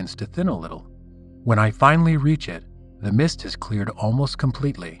fog begins to thin a little. When I finally reach it, the mist has cleared almost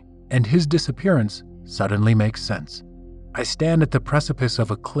completely, and his disappearance suddenly makes sense. I stand at the precipice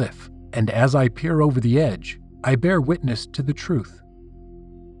of a cliff, and as I peer over the edge, I bear witness to the truth.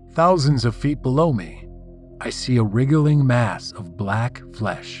 Thousands of feet below me, I see a wriggling mass of black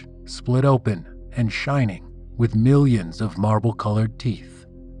flesh, split open and shining with millions of marble-colored teeth.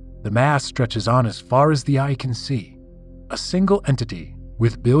 The mass stretches on as far as the eye can see, a single entity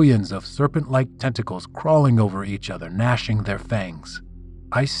with billions of serpent-like tentacles crawling over each other, gnashing their fangs.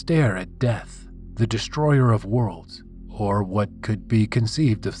 I stare at death, the destroyer of worlds, or what could be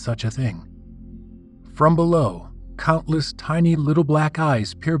conceived of such a thing. From below, countless tiny little black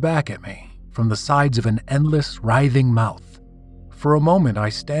eyes peer back at me from the sides of an endless, writhing mouth. For a moment I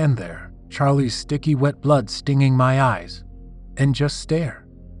stand there, Charlie's sticky wet blood stinging my eyes, and just stare.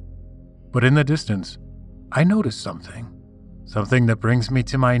 But in the distance, I notice something that brings me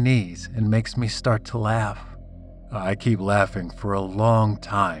to my knees and makes me start to laugh. I keep laughing for a long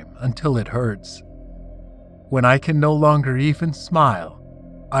time until it hurts. When I can no longer even smile,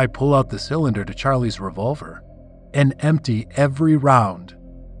 I pull out the cylinder to Charlie's revolver and empty every round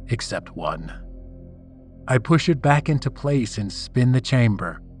except one. I push it back into place and spin the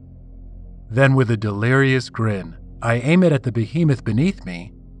chamber. Then with a delirious grin, I aim it at the behemoth beneath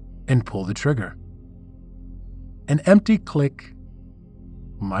me and pull the trigger. An empty click.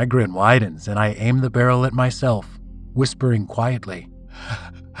 My grin widens and I aim the barrel at myself, whispering quietly,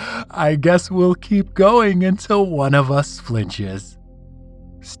 "I guess we'll keep going until one of us flinches."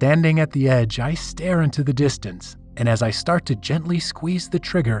 Standing at the edge, I stare into the distance, and as I start to gently squeeze the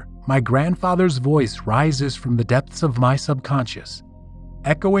trigger, my grandfather's voice rises from the depths of my subconscious.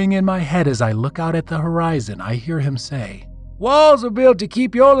 Echoing in my head as I look out at the horizon, I hear him say, "Walls are built to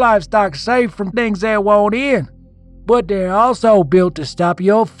keep your livestock safe from things that won't in, but they're also built to stop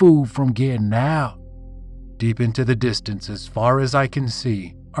your food from getting out." Deep into the distance, as far as I can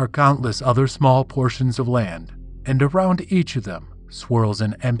see, are countless other small portions of land, and around each of them swirls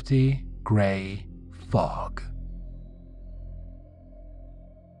an empty, gray fog.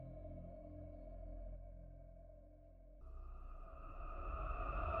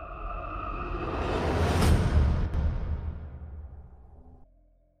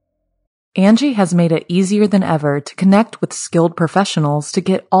 Angie has made it easier than ever to connect with skilled professionals to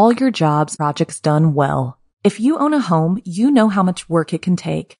get all your jobs projects done well. If you own a home, you know how much work it can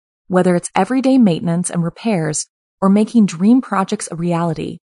take, whether it's everyday maintenance and repairs or making dream projects a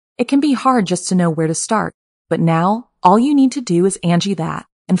reality. It can be hard just to know where to start, but now all you need to do is Angie that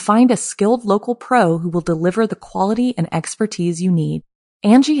and find a skilled local pro who will deliver the quality and expertise you need.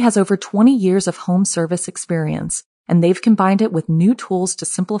 Angie has over 20 years of home service experience, and they've combined it with new tools to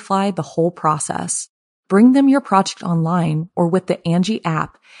simplify the whole process. Bring them your project online or with the Angie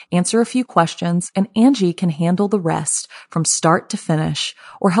app, answer a few questions, and Angie can handle the rest from start to finish,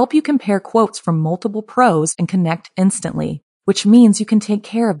 or help you compare quotes from multiple pros and connect instantly, which means you can take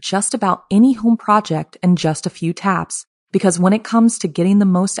care of just about any home project in just a few taps. Because when it comes to getting the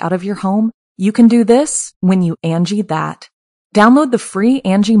most out of your home, you can do this when you Angie that. Download the free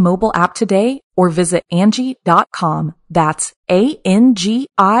Angie mobile app today or visit Angie.com. That's ANGI.com.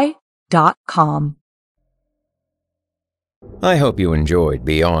 I hope you enjoyed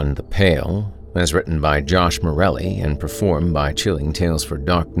Beyond the Pale, as written by Josh Morelli and performed by Chilling Tales for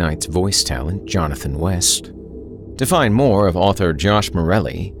Dark Nights voice talent Jonathan West. To find more of author Josh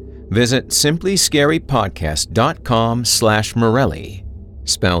Morelli, visit simplyscarypodcast.com/Morelli,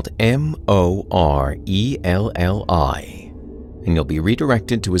 spelled MORELLI. And you'll be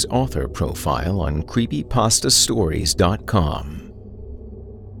redirected to his author profile on creepypastastories.com.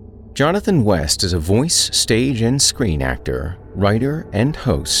 Jonathan West is a voice, stage, and screen actor, writer, and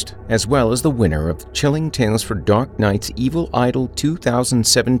host, as well as the winner of the Chilling Tales for Dark Nights Evil Idol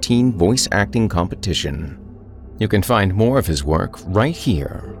 2017 voice acting competition. You can find more of his work right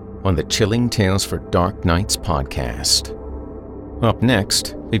here on the Chilling Tales for Dark Nights podcast. Up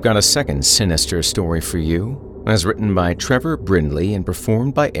next, we've got a second sinister story for you, as written by Trevor Brindley and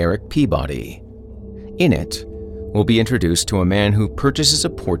performed by Eric Peabody. In it, we'll be introduced to a man who purchases a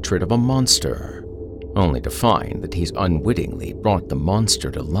portrait of a monster, only to find that he's unwittingly brought the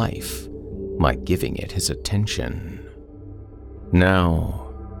monster to life by giving it his attention. Now,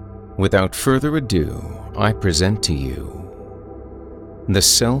 without further ado, I present to you the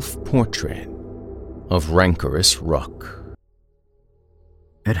self-portrait of Rancorous Rook.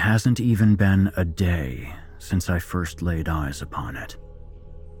 It hasn't even been a day since I first laid eyes upon it.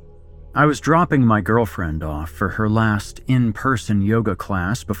 I was dropping my girlfriend off for her last in-person yoga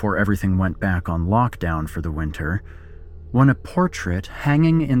class before everything went back on lockdown for the winter, when a portrait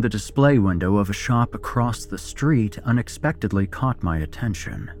hanging in the display window of a shop across the street unexpectedly caught my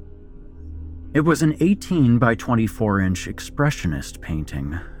attention. It was an 18 by 24-inch expressionist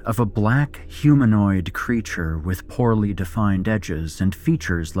painting of a black humanoid creature with poorly defined edges and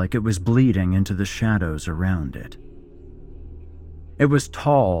features like it was bleeding into the shadows around it. It was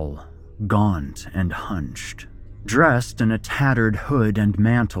tall, gaunt, and hunched, dressed in a tattered hood and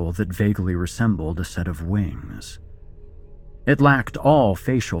mantle that vaguely resembled a set of wings. It lacked all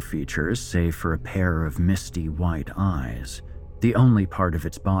facial features save for a pair of misty white eyes, the only part of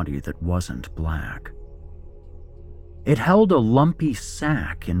its body that wasn't black. It held a lumpy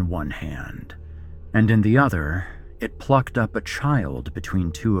sack in one hand, and in the other, it plucked up a child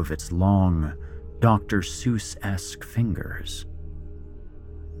between two of its long, Dr. Seuss-esque fingers.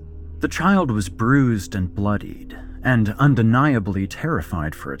 The child was bruised and bloodied, and undeniably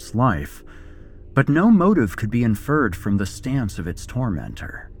terrified for its life, but no motive could be inferred from the stance of its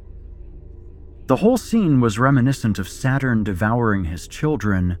tormentor. The whole scene was reminiscent of Saturn devouring his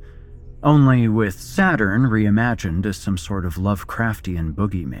children, only with Saturn reimagined as some sort of Lovecraftian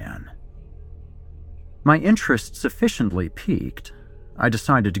boogeyman. My interest sufficiently piqued, I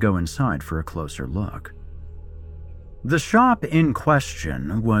decided to go inside for a closer look. The shop in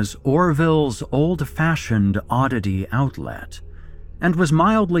question was Orville's old-fashioned oddity outlet, and was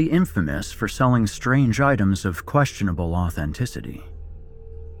mildly infamous for selling strange items of questionable authenticity.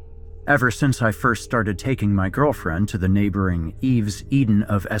 Ever since I first started taking my girlfriend to the neighboring Eve's Eden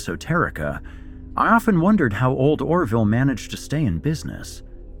of Esoterica, I often wondered how old Orville managed to stay in business.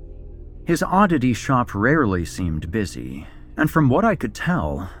 His oddity shop rarely seemed busy, and from what I could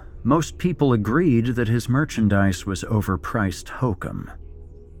tell, most people agreed that his merchandise was overpriced hokum.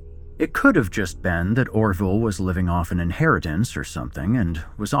 It could have just been that Orville was living off an inheritance or something and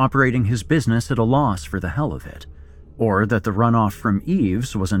was operating his business at a loss for the hell of it, or that the runoff from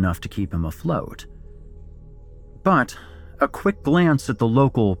Eve's was enough to keep him afloat. But a quick glance at the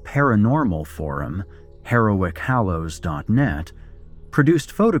local paranormal forum, heroichallows.net,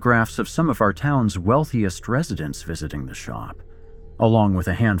 produced photographs of some of our town's wealthiest residents visiting the shop, along with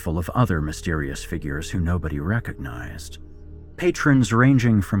a handful of other mysterious figures who nobody recognized. Patrons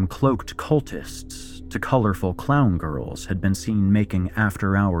ranging from cloaked cultists to colorful clown girls had been seen making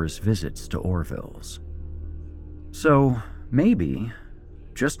after-hours visits to Orville's. So maybe,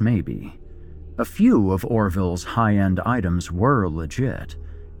 just maybe, a few of Orville's high-end items were legit,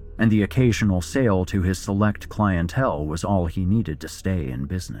 and the occasional sale to his select clientele was all he needed to stay in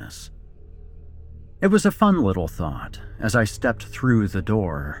business. It was a fun little thought as I stepped through the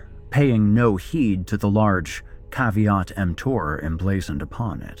door, paying no heed to the large caveat emptor emblazoned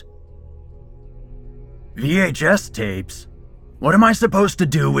upon it. VHS tapes? What am I supposed to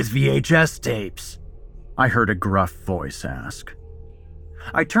do with VHS tapes? I heard a gruff voice ask.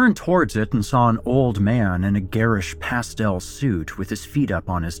 I turned towards it and saw an old man in a garish pastel suit with his feet up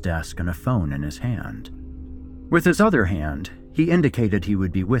on his desk and a phone in his hand. With his other hand, he indicated he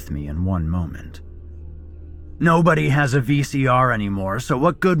would be with me in one moment. Nobody has a VCR anymore, so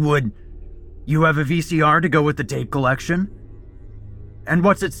what good would... You have a VCR to go with the tape collection? And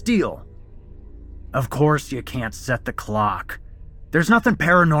what's its deal? Of course you can't set the clock. There's nothing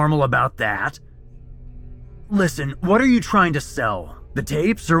paranormal about that. Listen, what are you trying to sell? The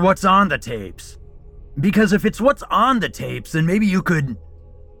tapes or what's on the tapes? Because if it's what's on the tapes, then maybe you could...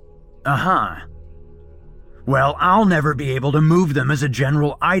 Well, I'll never be able to move them as a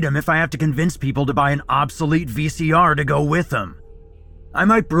general item if I have to convince people to buy an obsolete VCR to go with them. I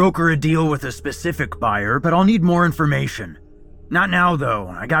might broker a deal with a specific buyer, but I'll need more information. Not now, though.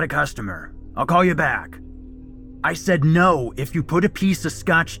 I got a customer. I'll call you back. I said no. If you put a piece of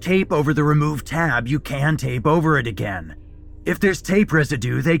Scotch tape over the removed tab, you can tape over it again. If there's tape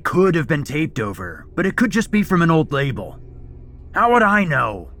residue, they could have been taped over, but it could just be from an old label. How would I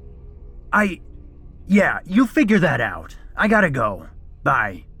know? Yeah, you figure that out. I gotta go.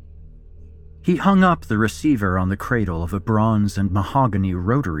 Bye. He hung up the receiver on the cradle of a bronze and mahogany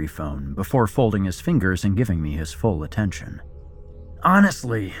rotary phone before folding his fingers and giving me his full attention.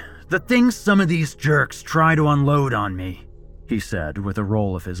 Honestly, the things some of these jerks try to unload on me, he said with a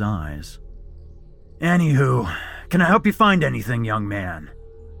roll of his eyes. Anywho, can I help you find anything, young man?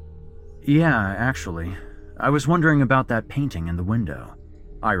 Yeah, actually. I was wondering about that painting in the window,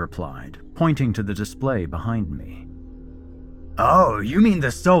 I replied, pointing to the display behind me. Oh, you mean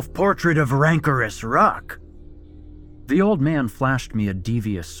the self-portrait of Rancorous Ruck? The old man flashed me a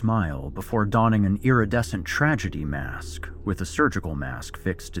devious smile before donning an iridescent tragedy mask with a surgical mask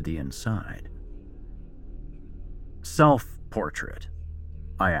fixed to the inside. Self-portrait?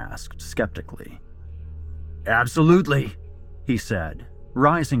 I asked skeptically. Absolutely, he said,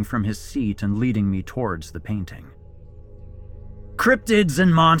 rising from his seat and leading me towards the painting. Cryptids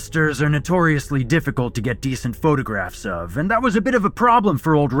and monsters are notoriously difficult to get decent photographs of, and that was a bit of a problem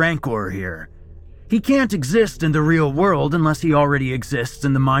for old Rancor here. He can't exist in the real world unless he already exists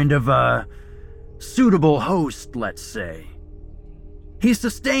in the mind of a suitable host, let's say. He's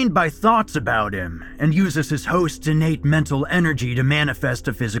sustained by thoughts about him, and uses his host's innate mental energy to manifest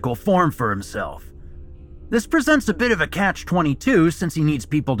a physical form for himself. This presents a bit of a catch-22 since he needs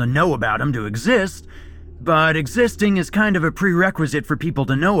people to know about him to exist, but existing is kind of a prerequisite for people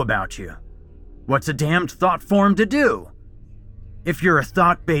to know about you. What's a damned thought form to do? If you're a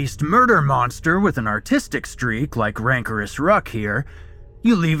thought-based murder monster with an artistic streak like Rancorous Ruck here,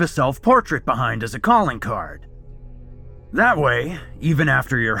 you leave a self-portrait behind as a calling card. That way, even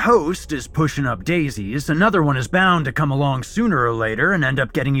after your host is pushing up daisies, another one is bound to come along sooner or later and end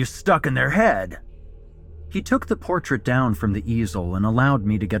up getting you stuck in their head. He took the portrait down from the easel and allowed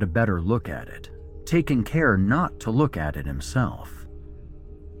me to get a better look at it, taking care not to look at it himself.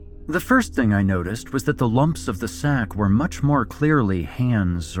 The first thing I noticed was that the lumps of the sack were much more clearly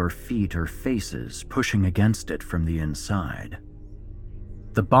hands or feet or faces pushing against it from the inside.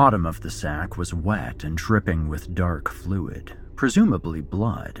 The bottom of the sack was wet and dripping with dark fluid, presumably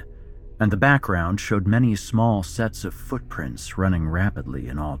blood, and the background showed many small sets of footprints running rapidly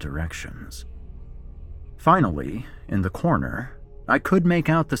in all directions. Finally, in the corner, I could make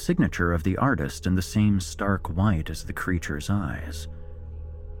out the signature of the artist in the same stark white as the creature's eyes.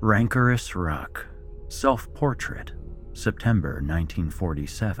 Rancorous Ruck, self-portrait, September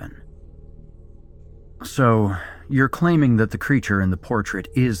 1947. So, you're claiming that the creature in the portrait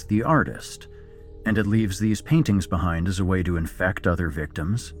is the artist, and it leaves these paintings behind as a way to infect other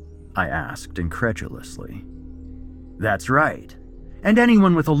victims? I asked incredulously. That's right. And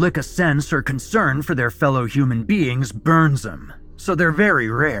anyone with a lick of sense or concern for their fellow human beings burns them, so they're very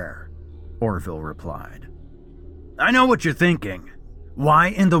rare, Orville replied. I know what you're thinking. Why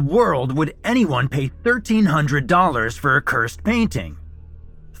in the world would anyone pay $1,300 for a cursed painting?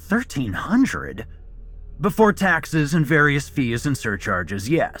 $1,300? Before taxes and various fees and surcharges,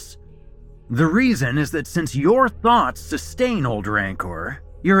 yes. The reason is that since your thoughts sustain old Rancor,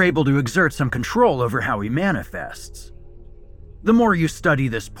 you're able to exert some control over how he manifests. The more you study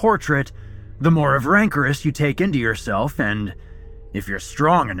this portrait, the more of Rancorous you take into yourself, and, if you're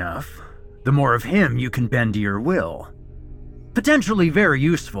strong enough, the more of him you can bend to your will. Potentially very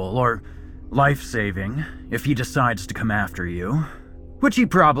useful, or life-saving, if he decides to come after you, which he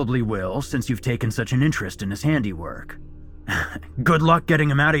probably will since you've taken such an interest in his handiwork. Good luck getting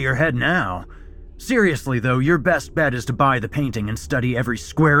him out of your head now. Seriously though, your best bet is to buy the painting and study every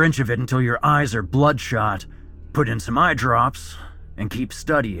square inch of it until your eyes are bloodshot, put in some eye drops, and keep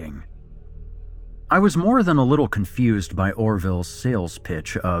studying. I was more than a little confused by Orville's sales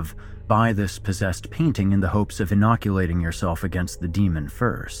pitch of buy this possessed painting in the hopes of inoculating yourself against the demon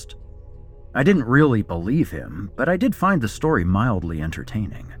first. I didn't really believe him, but I did find the story mildly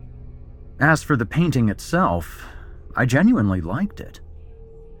entertaining. As for the painting itself, I genuinely liked it.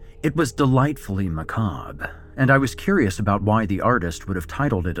 It was delightfully macabre, and I was curious about why the artist would have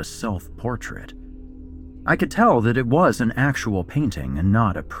titled it a self-portrait. I could tell that it was an actual painting and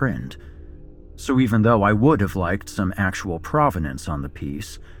not a print, so even though I would have liked some actual provenance on the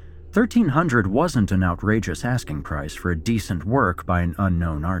piece, $1,300 wasn't an outrageous asking price for a decent work by an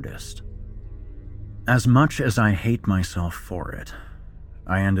unknown artist. As much as I hate myself for it,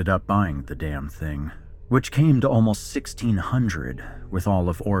 I ended up buying the damn thing, which came to almost $1,600 with all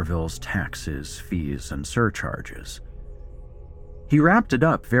of Orville's taxes, fees, and surcharges. He wrapped it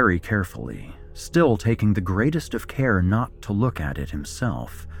up very carefully, still taking the greatest of care not to look at it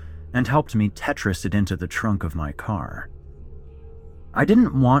himself, and helped me Tetris it into the trunk of my car. I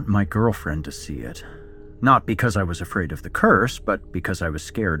didn't want my girlfriend to see it, not because I was afraid of the curse, but because I was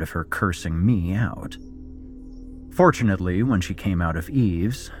scared of her cursing me out. Fortunately, when she came out of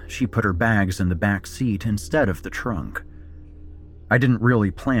Eve's, she put her bags in the back seat instead of the trunk. I didn't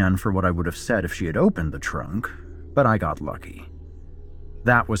really plan for what I would have said if she had opened the trunk, but I got lucky.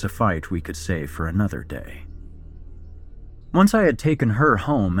 That was a fight we could save for another day. Once I had taken her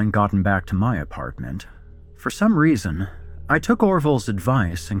home and gotten back to my apartment, for some reason, I took Orville's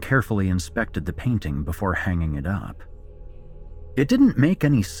advice and carefully inspected the painting before hanging it up. It didn't make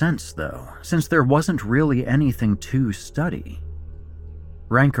any sense, though, since there wasn't really anything to study.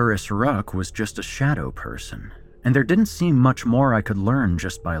 Rancorous Ruck was just a shadow person, and there didn't seem much more I could learn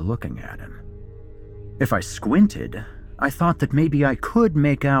just by looking at him. If I squinted, I thought that maybe I could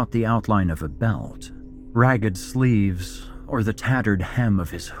make out the outline of a belt, ragged sleeves, or the tattered hem of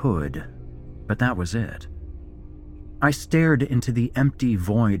his hood, but that was it. I stared into the empty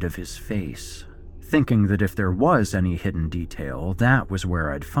void of his face, thinking that if there was any hidden detail, that was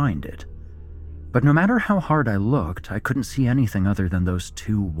where I'd find it. But no matter how hard I looked, I couldn't see anything other than those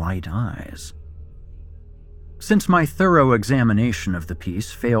two white eyes. Since my thorough examination of the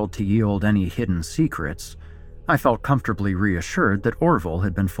piece failed to yield any hidden secrets, I felt comfortably reassured that Orville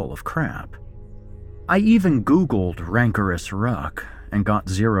had been full of crap. I even Googled Rancorous Ruck and got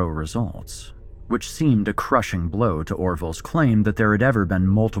 0 results, which seemed a crushing blow to Orville's claim that there had ever been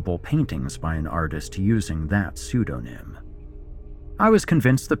multiple paintings by an artist using that pseudonym. I was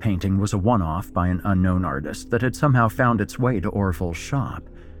convinced the painting was a one-off by an unknown artist that had somehow found its way to Orville's shop,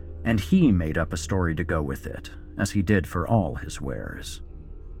 and he made up a story to go with it, as he did for all his wares.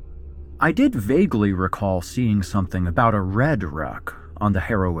 I did vaguely recall seeing something about a red Ruck on the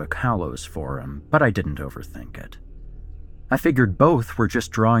Heroic Hallows forum, but I didn't overthink it. I figured both were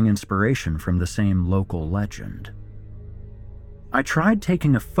just drawing inspiration from the same local legend. I tried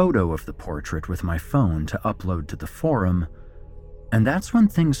taking a photo of the portrait with my phone to upload to the forum, and that's when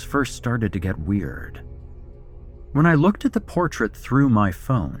things first started to get weird. When I looked at the portrait through my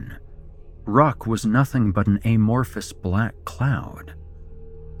phone, Ruck was nothing but an amorphous black cloud.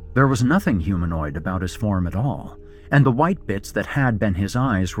 There was nothing humanoid about his form at all, and the white bits that had been his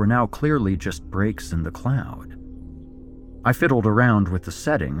eyes were now clearly just breaks in the cloud. I fiddled around with the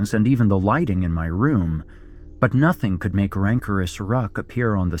settings and even the lighting in my room, but nothing could make Rancorous Ruck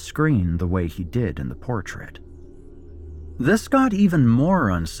appear on the screen the way he did in the portrait. This got even more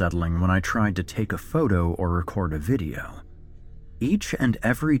unsettling when I tried to take a photo or record a video. Each and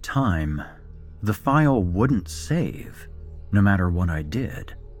every time, the file wouldn't save, no matter what I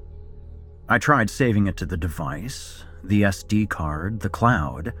did. I tried saving it to the device, the SD card, the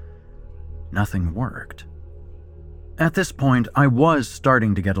cloud. Nothing worked. At this point, I was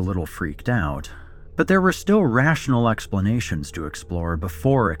starting to get a little freaked out, but there were still rational explanations to explore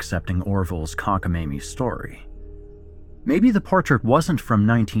before accepting Orville's cockamamie story. Maybe the portrait wasn't from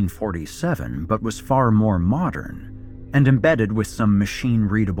 1947, but was far more modern, and embedded with some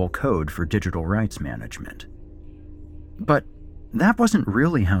machine-readable code for digital rights management. But that wasn't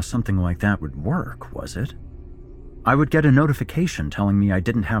really how something like that would work, was it? I would get a notification telling me I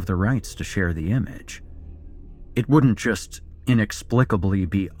didn't have the rights to share the image. It wouldn't just inexplicably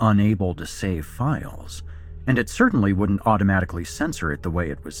be unable to save files, and it certainly wouldn't automatically censor it the way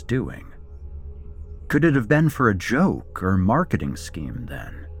it was doing. Could it have been for a joke or marketing scheme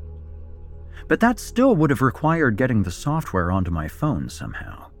then? But that still would have required getting the software onto my phone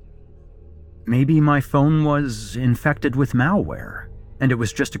somehow. Maybe my phone was infected with malware, and it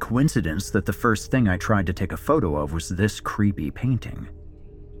was just a coincidence that the first thing I tried to take a photo of was this creepy painting.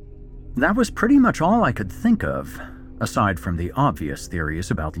 That was pretty much all I could think of, aside from the obvious theories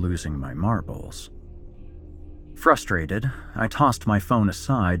about losing my marbles. Frustrated, I tossed my phone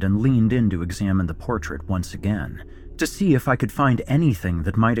aside and leaned in to examine the portrait once again, to see if I could find anything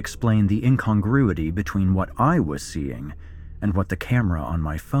that might explain the incongruity between what I was seeing and what the camera on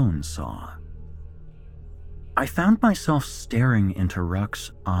my phone saw. I found myself staring into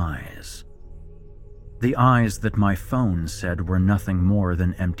Ruck's eyes. The eyes that my phone said were nothing more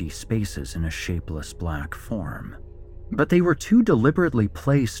than empty spaces in a shapeless black form. But they were too deliberately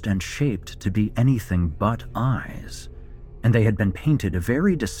placed and shaped to be anything but eyes, and they had been painted a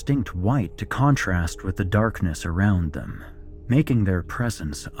very distinct white to contrast with the darkness around them, making their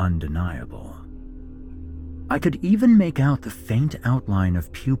presence undeniable. I could even make out the faint outline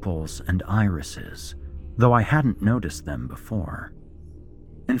of pupils and irises, though I hadn't noticed them before.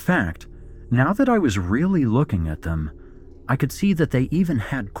 In fact, now that I was really looking at them, I could see that they even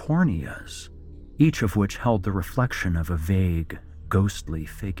had corneas, each of which held the reflection of a vague, ghostly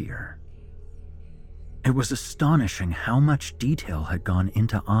figure. It was astonishing how much detail had gone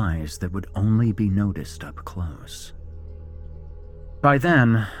into eyes that would only be noticed up close. By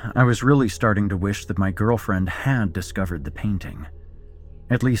then, I was really starting to wish that my girlfriend had discovered the painting.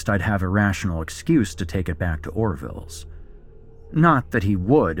 At least I'd have a rational excuse to take it back to Orville's. Not that he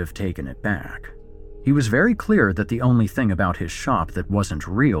would have taken it back. He was very clear that the only thing about his shop that wasn't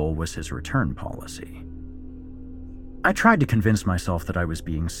real was his return policy. I tried to convince myself that I was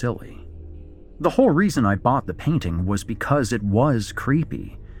being silly. The whole reason I bought the painting was because it was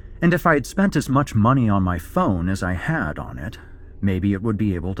creepy, and if I had spent as much money on my phone as I had on it, maybe it would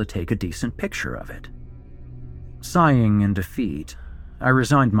be able to take a decent picture of it. Sighing in defeat, I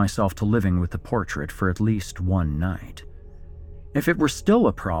resigned myself to living with the portrait for at least one night. If it were still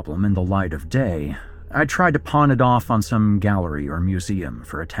a problem in the light of day, I'd try to pawn it off on some gallery or museum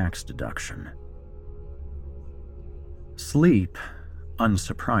for a tax deduction. Sleep,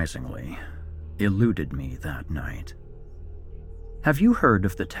 unsurprisingly, eluded me that night. Have you heard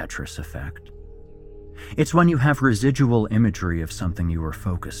of the Tetris effect? It's when you have residual imagery of something you are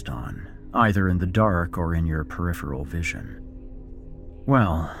focused on, either in the dark or in your peripheral vision.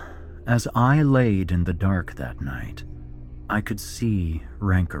 Well, as I laid in the dark that night, I could see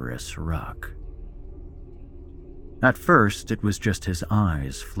Rancorous Ruck. At first, it was just his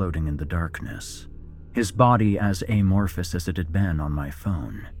eyes floating in the darkness, his body as amorphous as it had been on my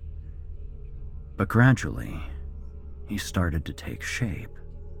phone. But gradually, he started to take shape.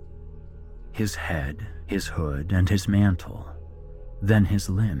 His head, his hood, and his mantle, then his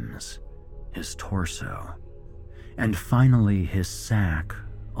limbs, his torso, and finally his sack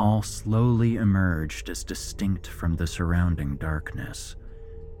all slowly emerged as distinct from the surrounding darkness,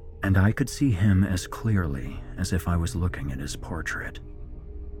 and I could see him as clearly as if I was looking at his portrait.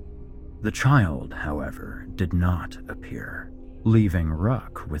 The child, however, did not appear, leaving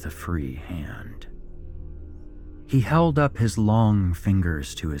Ruck with a free hand. He held up his long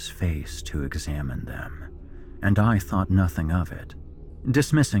fingers to his face to examine them, and I thought nothing of it,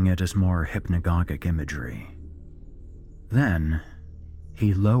 dismissing it as more hypnagogic imagery. Then,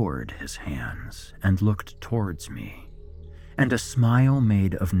 he lowered his hands and looked towards me, and a smile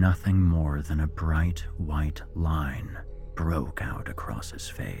made of nothing more than a bright white line broke out across his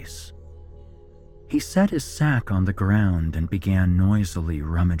face. He set his sack on the ground and began noisily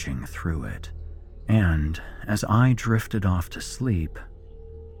rummaging through it. And, as I drifted off to sleep,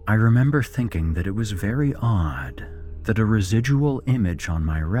 I remember thinking that it was very odd that a residual image on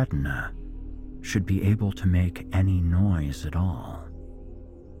my retina should be able to make any noise at all.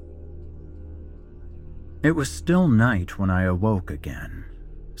 It was still night when I awoke again,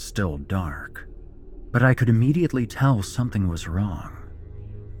 still dark, but I could immediately tell something was wrong.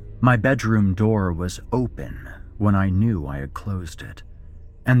 My bedroom door was open when I knew I had closed it,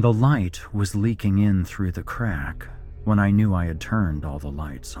 and the light was leaking in through the crack when I knew I had turned all the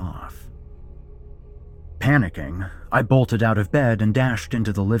lights off. Panicking, I bolted out of bed and dashed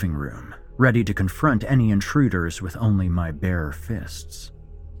into the living room, ready to confront any intruders with only my bare fists.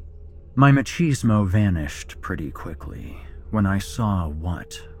 My machismo vanished pretty quickly when I saw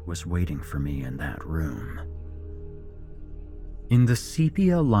what was waiting for me in that room. In the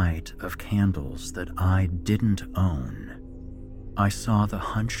sepia light of candles that I didn't own, I saw the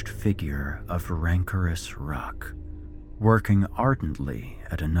hunched figure of Rancorous Ruck, working ardently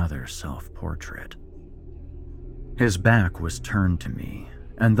at another self-portrait. His back was turned to me,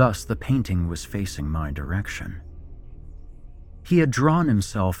 and thus the painting was facing my direction. He had drawn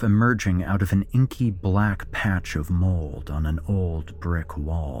himself emerging out of an inky black patch of mold on an old brick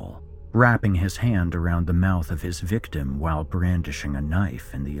wall, wrapping his hand around the mouth of his victim while brandishing a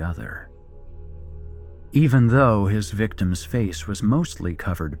knife in the other. Even though his victim's face was mostly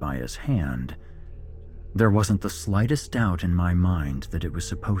covered by his hand, there wasn't the slightest doubt in my mind that it was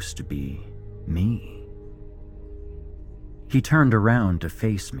supposed to be me. He turned around to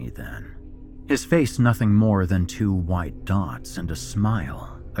face me then, his face nothing more than 2 white dots and a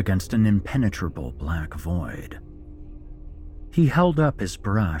smile against an impenetrable black void. He held up his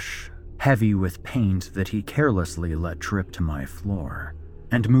brush, heavy with paint that he carelessly let drip to my floor,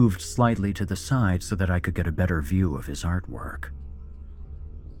 and moved slightly to the side so that I could get a better view of his artwork.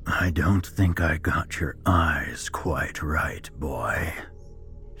 "I don't think I got your eyes quite right, boy,"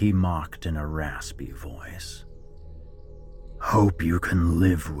 he mocked in a raspy voice. "Hope you can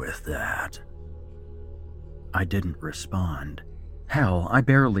live with that." I didn't respond. Hell, I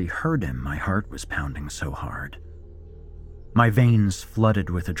barely heard him, my heart was pounding so hard. My veins flooded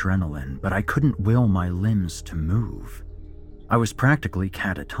with adrenaline, but I couldn't will my limbs to move. I was practically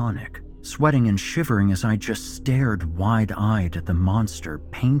catatonic, sweating and shivering as I just stared wide-eyed at the monster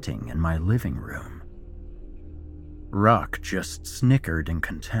painting in my living room. Ruck just snickered in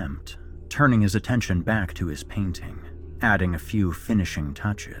contempt, turning his attention back to his painting, adding a few finishing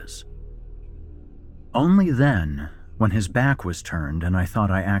touches. Only then, when his back was turned and I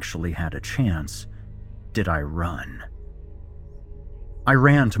thought I actually had a chance, did I run. I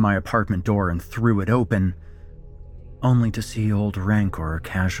ran to my apartment door and threw it open, only to see old Rancor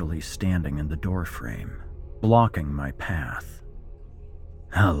casually standing in the doorframe, blocking my path.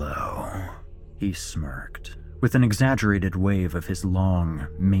 "Hello," he smirked, with an exaggerated wave of his long,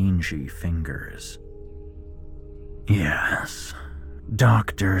 mangy fingers. "Yes,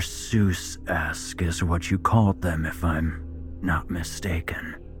 Dr. Seuss-esque is what you called them, if I'm not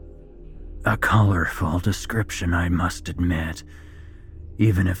mistaken. A colorful description, I must admit,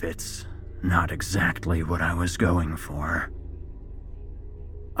 even if it's not exactly what I was going for."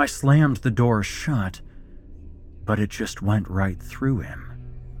 I slammed the door shut, but it just went right through him,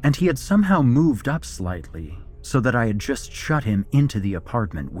 and he had somehow moved up slightly so that I had just shut him into the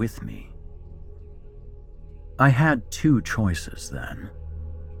apartment with me. I had two choices then: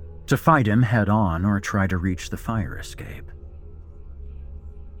 to fight him head on or try to reach the fire escape.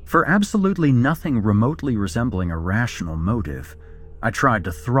 For absolutely nothing remotely resembling a rational motive, I tried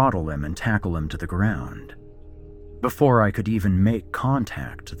to throttle him and tackle him to the ground. Before I could even make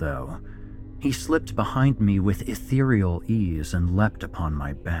contact, though, he slipped behind me with ethereal ease and leapt upon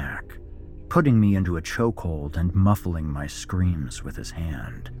my back, putting me into a chokehold and muffling my screams with his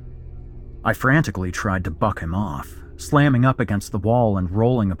hand. I frantically tried to buck him off, slamming up against the wall and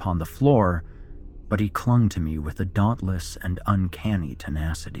rolling upon the floor, but he clung to me with a dauntless and uncanny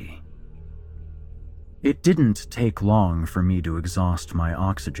tenacity. It didn't take long for me to exhaust my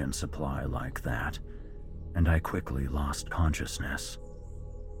oxygen supply like that, and I quickly lost consciousness.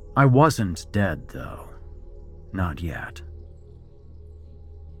 I wasn't dead, though. Not yet.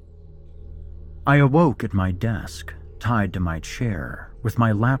 I awoke at my desk, tied to my chair, with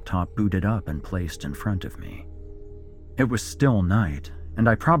my laptop booted up and placed in front of me. It was still night, and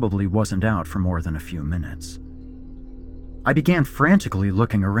I probably wasn't out for more than a few minutes. I began frantically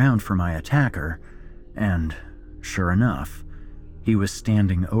looking around for my attacker, and, sure enough, he was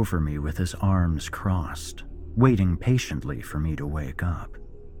standing over me with his arms crossed, waiting patiently for me to wake up.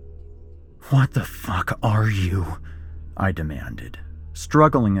 "What the fuck are you?" I demanded,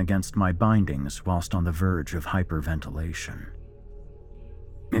 struggling against my bindings whilst on the verge of hyperventilation.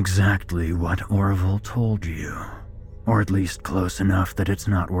 "Exactly what Orville told you, or at least close enough that it's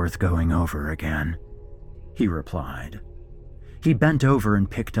not worth going over again," he replied. He bent over and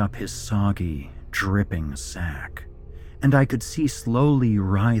picked up his soggy, dripping sack, and I could see slowly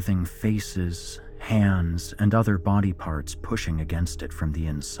writhing faces, hands, and other body parts pushing against it from the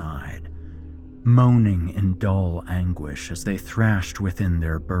inside, moaning in dull anguish as they thrashed within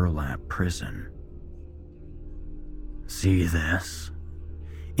their burlap prison. "See this?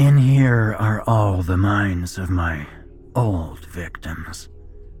 In here are all the minds of my old victims.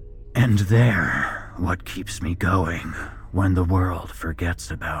 And they're what keeps me going when the world forgets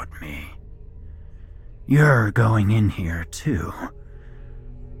about me. You're going in here too,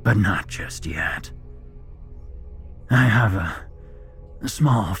 but not just yet. I have a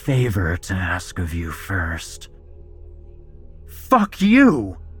small favor to ask of you first." "Fuck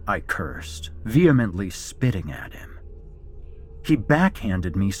you!" I cursed, vehemently spitting at him. He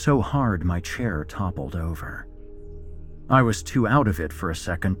backhanded me so hard my chair toppled over. I was too out of it for a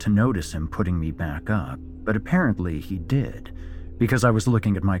second to notice him putting me back up, but apparently he did, because I was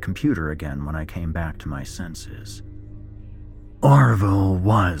looking at my computer again when I came back to my senses. "Orville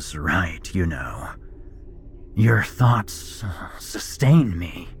was right, you know. Your thoughts sustain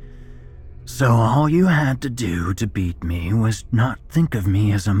me. So all you had to do to beat me was not think of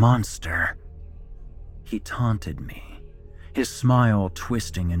me as a monster." He taunted me, his smile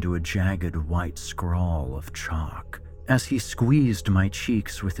twisting into a jagged white scrawl of chalk as he squeezed my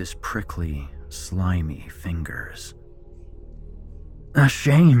cheeks with his prickly, slimy fingers. "A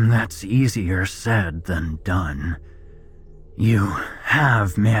shame that's easier said than done. You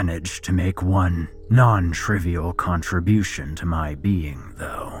have managed to make one non-trivial contribution to my being,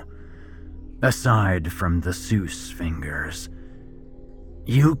 though. Aside from the Seuss fingers,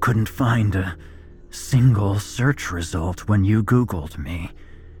 you couldn't find a single search result when you Googled me.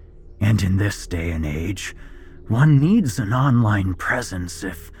 And in this day and age, one needs an online presence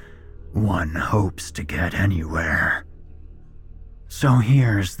if one hopes to get anywhere. So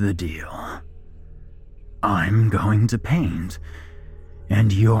here's the deal. I'm going to paint,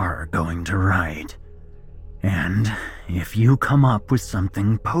 and you're going to write. And if you come up with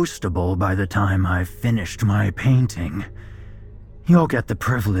something postable by the time I've finished my painting, you'll get the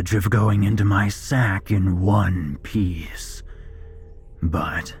privilege of going into my sack in one piece.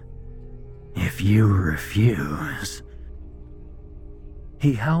 But if you refuse,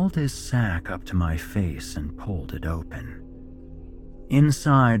 He held his sack up to my face and pulled it open.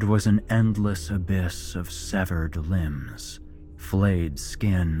 Inside was an endless abyss of severed limbs, flayed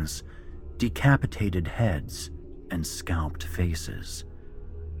skins, decapitated heads, and scalped faces.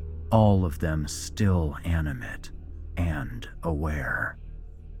 All of them still animate and aware.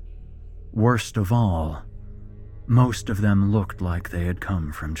 Worst of all, most of them looked like they had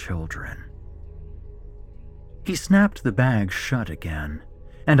come from children. He snapped the bag shut again,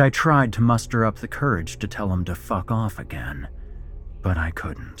 and I tried to muster up the courage to tell him to fuck off again, but I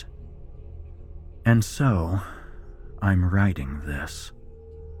couldn't. And so, I'm writing this.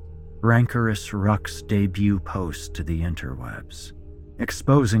 Rancorous Ruck's debut post to the interwebs,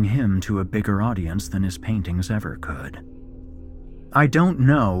 exposing him to a bigger audience than his paintings ever could. I don't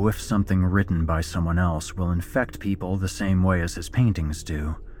know if something written by someone else will infect people the same way as his paintings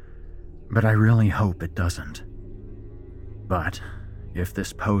do, but I really hope it doesn't. But if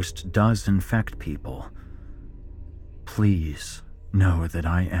this post does infect people, please know that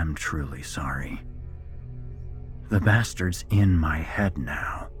I am truly sorry. The bastard's in my head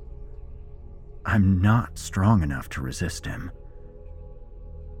now. I'm not strong enough to resist him.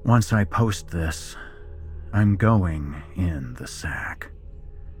 Once I post this, I'm going in the sack.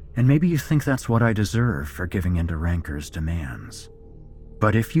 And maybe you think that's what I deserve for giving in to Rancor's demands.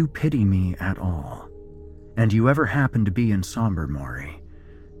 But if you pity me at all, and you ever happen to be in Sombermory,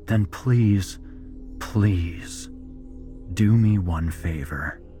 then please, please, do me one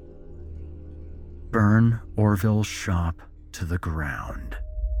favor. Burn Orville's shop to the ground.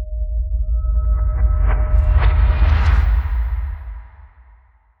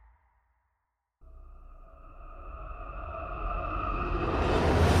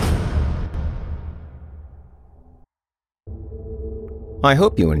 I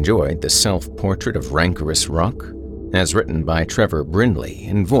hope you enjoyed the self-portrait of Rancorous Ruck, as written by Trevor Brindley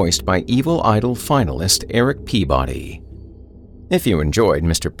and voiced by Evil Idol finalist Eric Peabody. If you enjoyed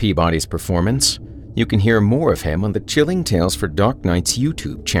Mr. Peabody's performance, you can hear more of him on the Chilling Tales for Dark Nights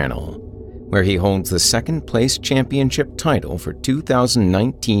YouTube channel, where he holds the second place championship title for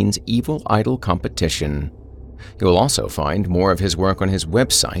 2019's Evil Idol competition. You'll also find more of his work on his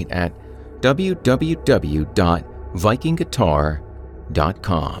website at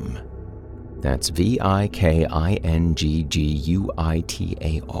www.vikingguitar.com. That's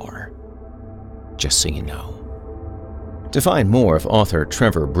VIKINGGUITAR. Just so you know. To find more of author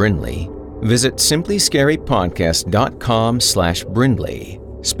Trevor Brindley, visit simplyscarypodcast.com/Brindley,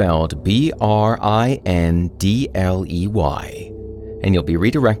 spelled BRINDLEY, and you'll be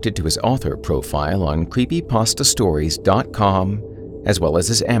redirected to his author profile on creepypastastories.com, as well as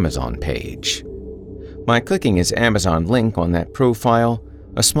his Amazon page. By clicking his Amazon link on that profile,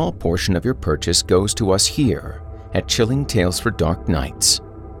 a small portion of your purchase goes to us here at Chilling Tales for Dark Nights,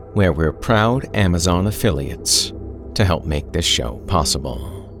 where we're proud Amazon affiliates to help make this show possible.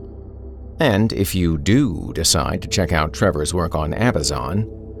 And if you do decide to check out Trevor's work on Amazon,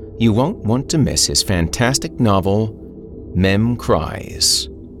 you won't want to miss his fantastic novel, Mem Cries.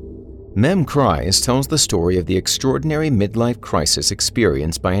 Mem Cries tells the story of the extraordinary midlife crisis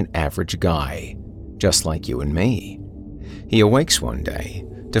experienced by an average guy, just like you and me. He awakes one day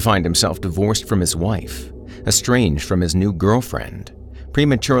to find himself divorced from his wife, estranged from his new girlfriend,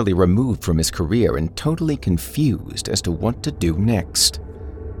 prematurely removed from his career, and totally confused as to what to do next.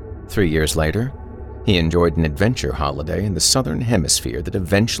 3 years later, he enjoyed an adventure holiday in the southern hemisphere that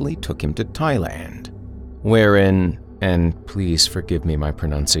eventually took him to Thailand, wherein, and please forgive me my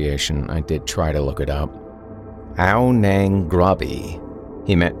pronunciation, I did try to look it up, Ao Nang Krabi,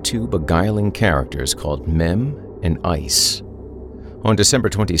 he met two beguiling characters called Mem and Ice. On December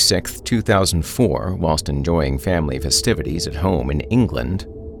 26, 2004, whilst enjoying family festivities at home in England,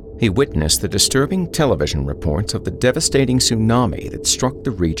 he witnessed the disturbing television reports of the devastating tsunami that struck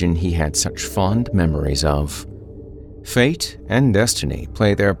the region he had such fond memories of. Fate and destiny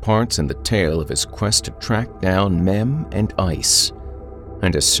play their parts in the tale of his quest to track down Mem and Ice,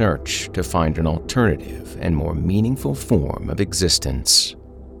 and a search to find an alternative and more meaningful form of existence.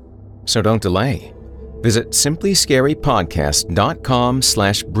 So don't delay. Visit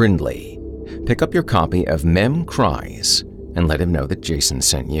simplyscarypodcast.com/Brindley. Pick up your copy of Mem Cries and let him know that Jason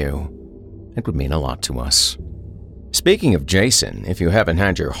sent you. It would mean a lot to us. Speaking of Jason, if you haven't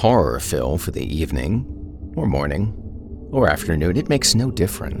had your horror fill for the evening, or morning, or afternoon, it makes no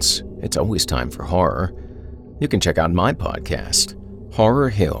difference. It's always time for horror. You can check out my podcast, Horror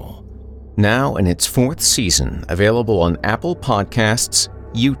Hill, now in its 4th season, available on Apple Podcasts,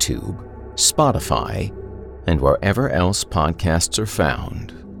 YouTube, Spotify, and wherever else podcasts are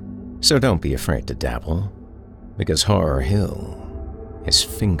found. So don't be afraid to dabble, because Horror Hill his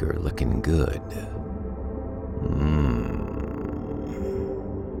finger looking good.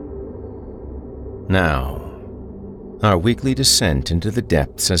 Now, our weekly descent into the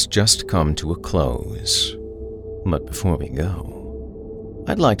depths has just come to a close. But before we go,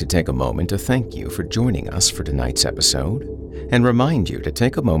 I'd like to take a moment to thank you for joining us for tonight's episode and remind you to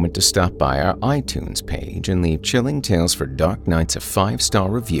take a moment to stop by our iTunes page and leave Chilling Tales for Dark Nights a 5-star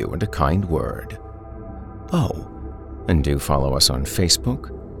review and a kind word. Oh, and do follow us on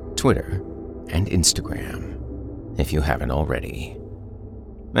Facebook, Twitter, and Instagram, if you haven't already.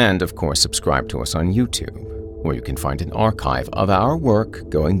 And of course, subscribe to us on YouTube, where you can find an archive of our work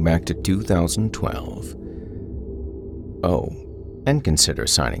going back to 2012. Oh, and consider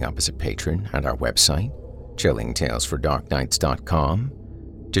signing up as a patron at our website, chillingtalesfordarknights.com,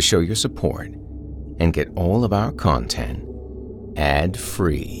 to show your support and get all of our content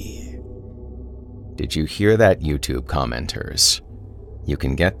ad-free. Did you hear that, YouTube commenters? You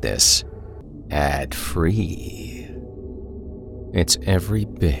can get this ad-free. It's every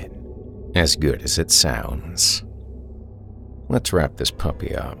bit as good as it sounds. Let's wrap this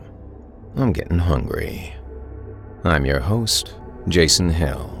puppy up. I'm getting hungry. I'm your host, Jason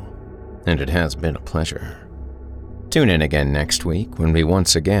Hill, and it has been a pleasure. Tune in again next week when we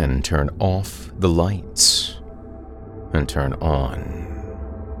once again turn off the lights and turn on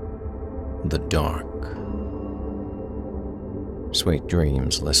the dark. Sweet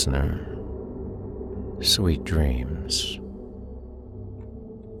dreams, listener. Sweet dreams.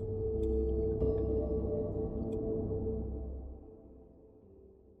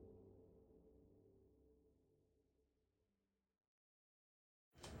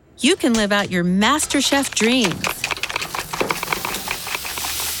 You can live out your MasterChef dreams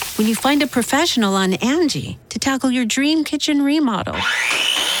when you find a professional on Angie to tackle your dream kitchen remodel.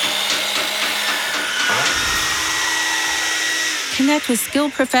 Connect with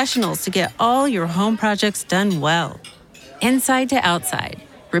skilled professionals to get all your home projects done well. Inside to outside,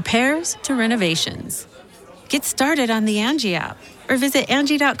 repairs to renovations. Get started on the Angie app or visit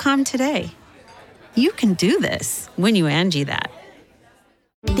Angie.com today. You can do this when you Angie that.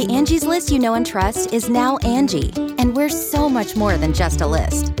 The Angie's List you know and trust is now Angie, and we're so much more than just a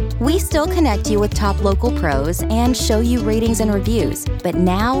list. We still connect you with top local pros and show you ratings and reviews, but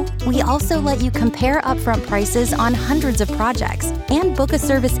now we also let you compare upfront prices on hundreds of projects and book a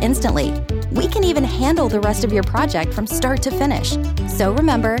service instantly. We can even handle the rest of your project from start to finish. So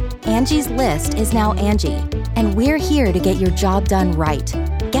remember, Angie's List is now Angie, and we're here to get your job done right.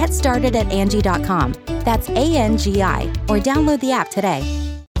 Get started at Angie.com. That's ANGI, or download the app today.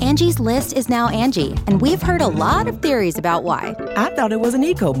 Angie's List is now Angie, and we've heard a lot of theories about why. I thought it was an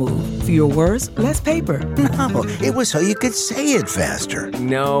eco move. Fewer words, less paper. No, it was so you could say it faster.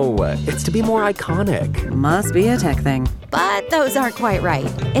 No, it's to be more iconic. Must be a tech thing. But those aren't quite right.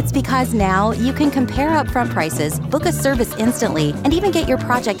 It's because now you can compare upfront prices, book a service instantly, and even get your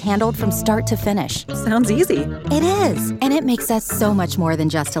project handled from start to finish. Sounds easy. It is, and it makes us so much more than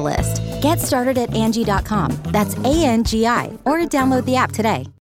just a list. Get started at Angie.com. That's ANGI, or download the app today.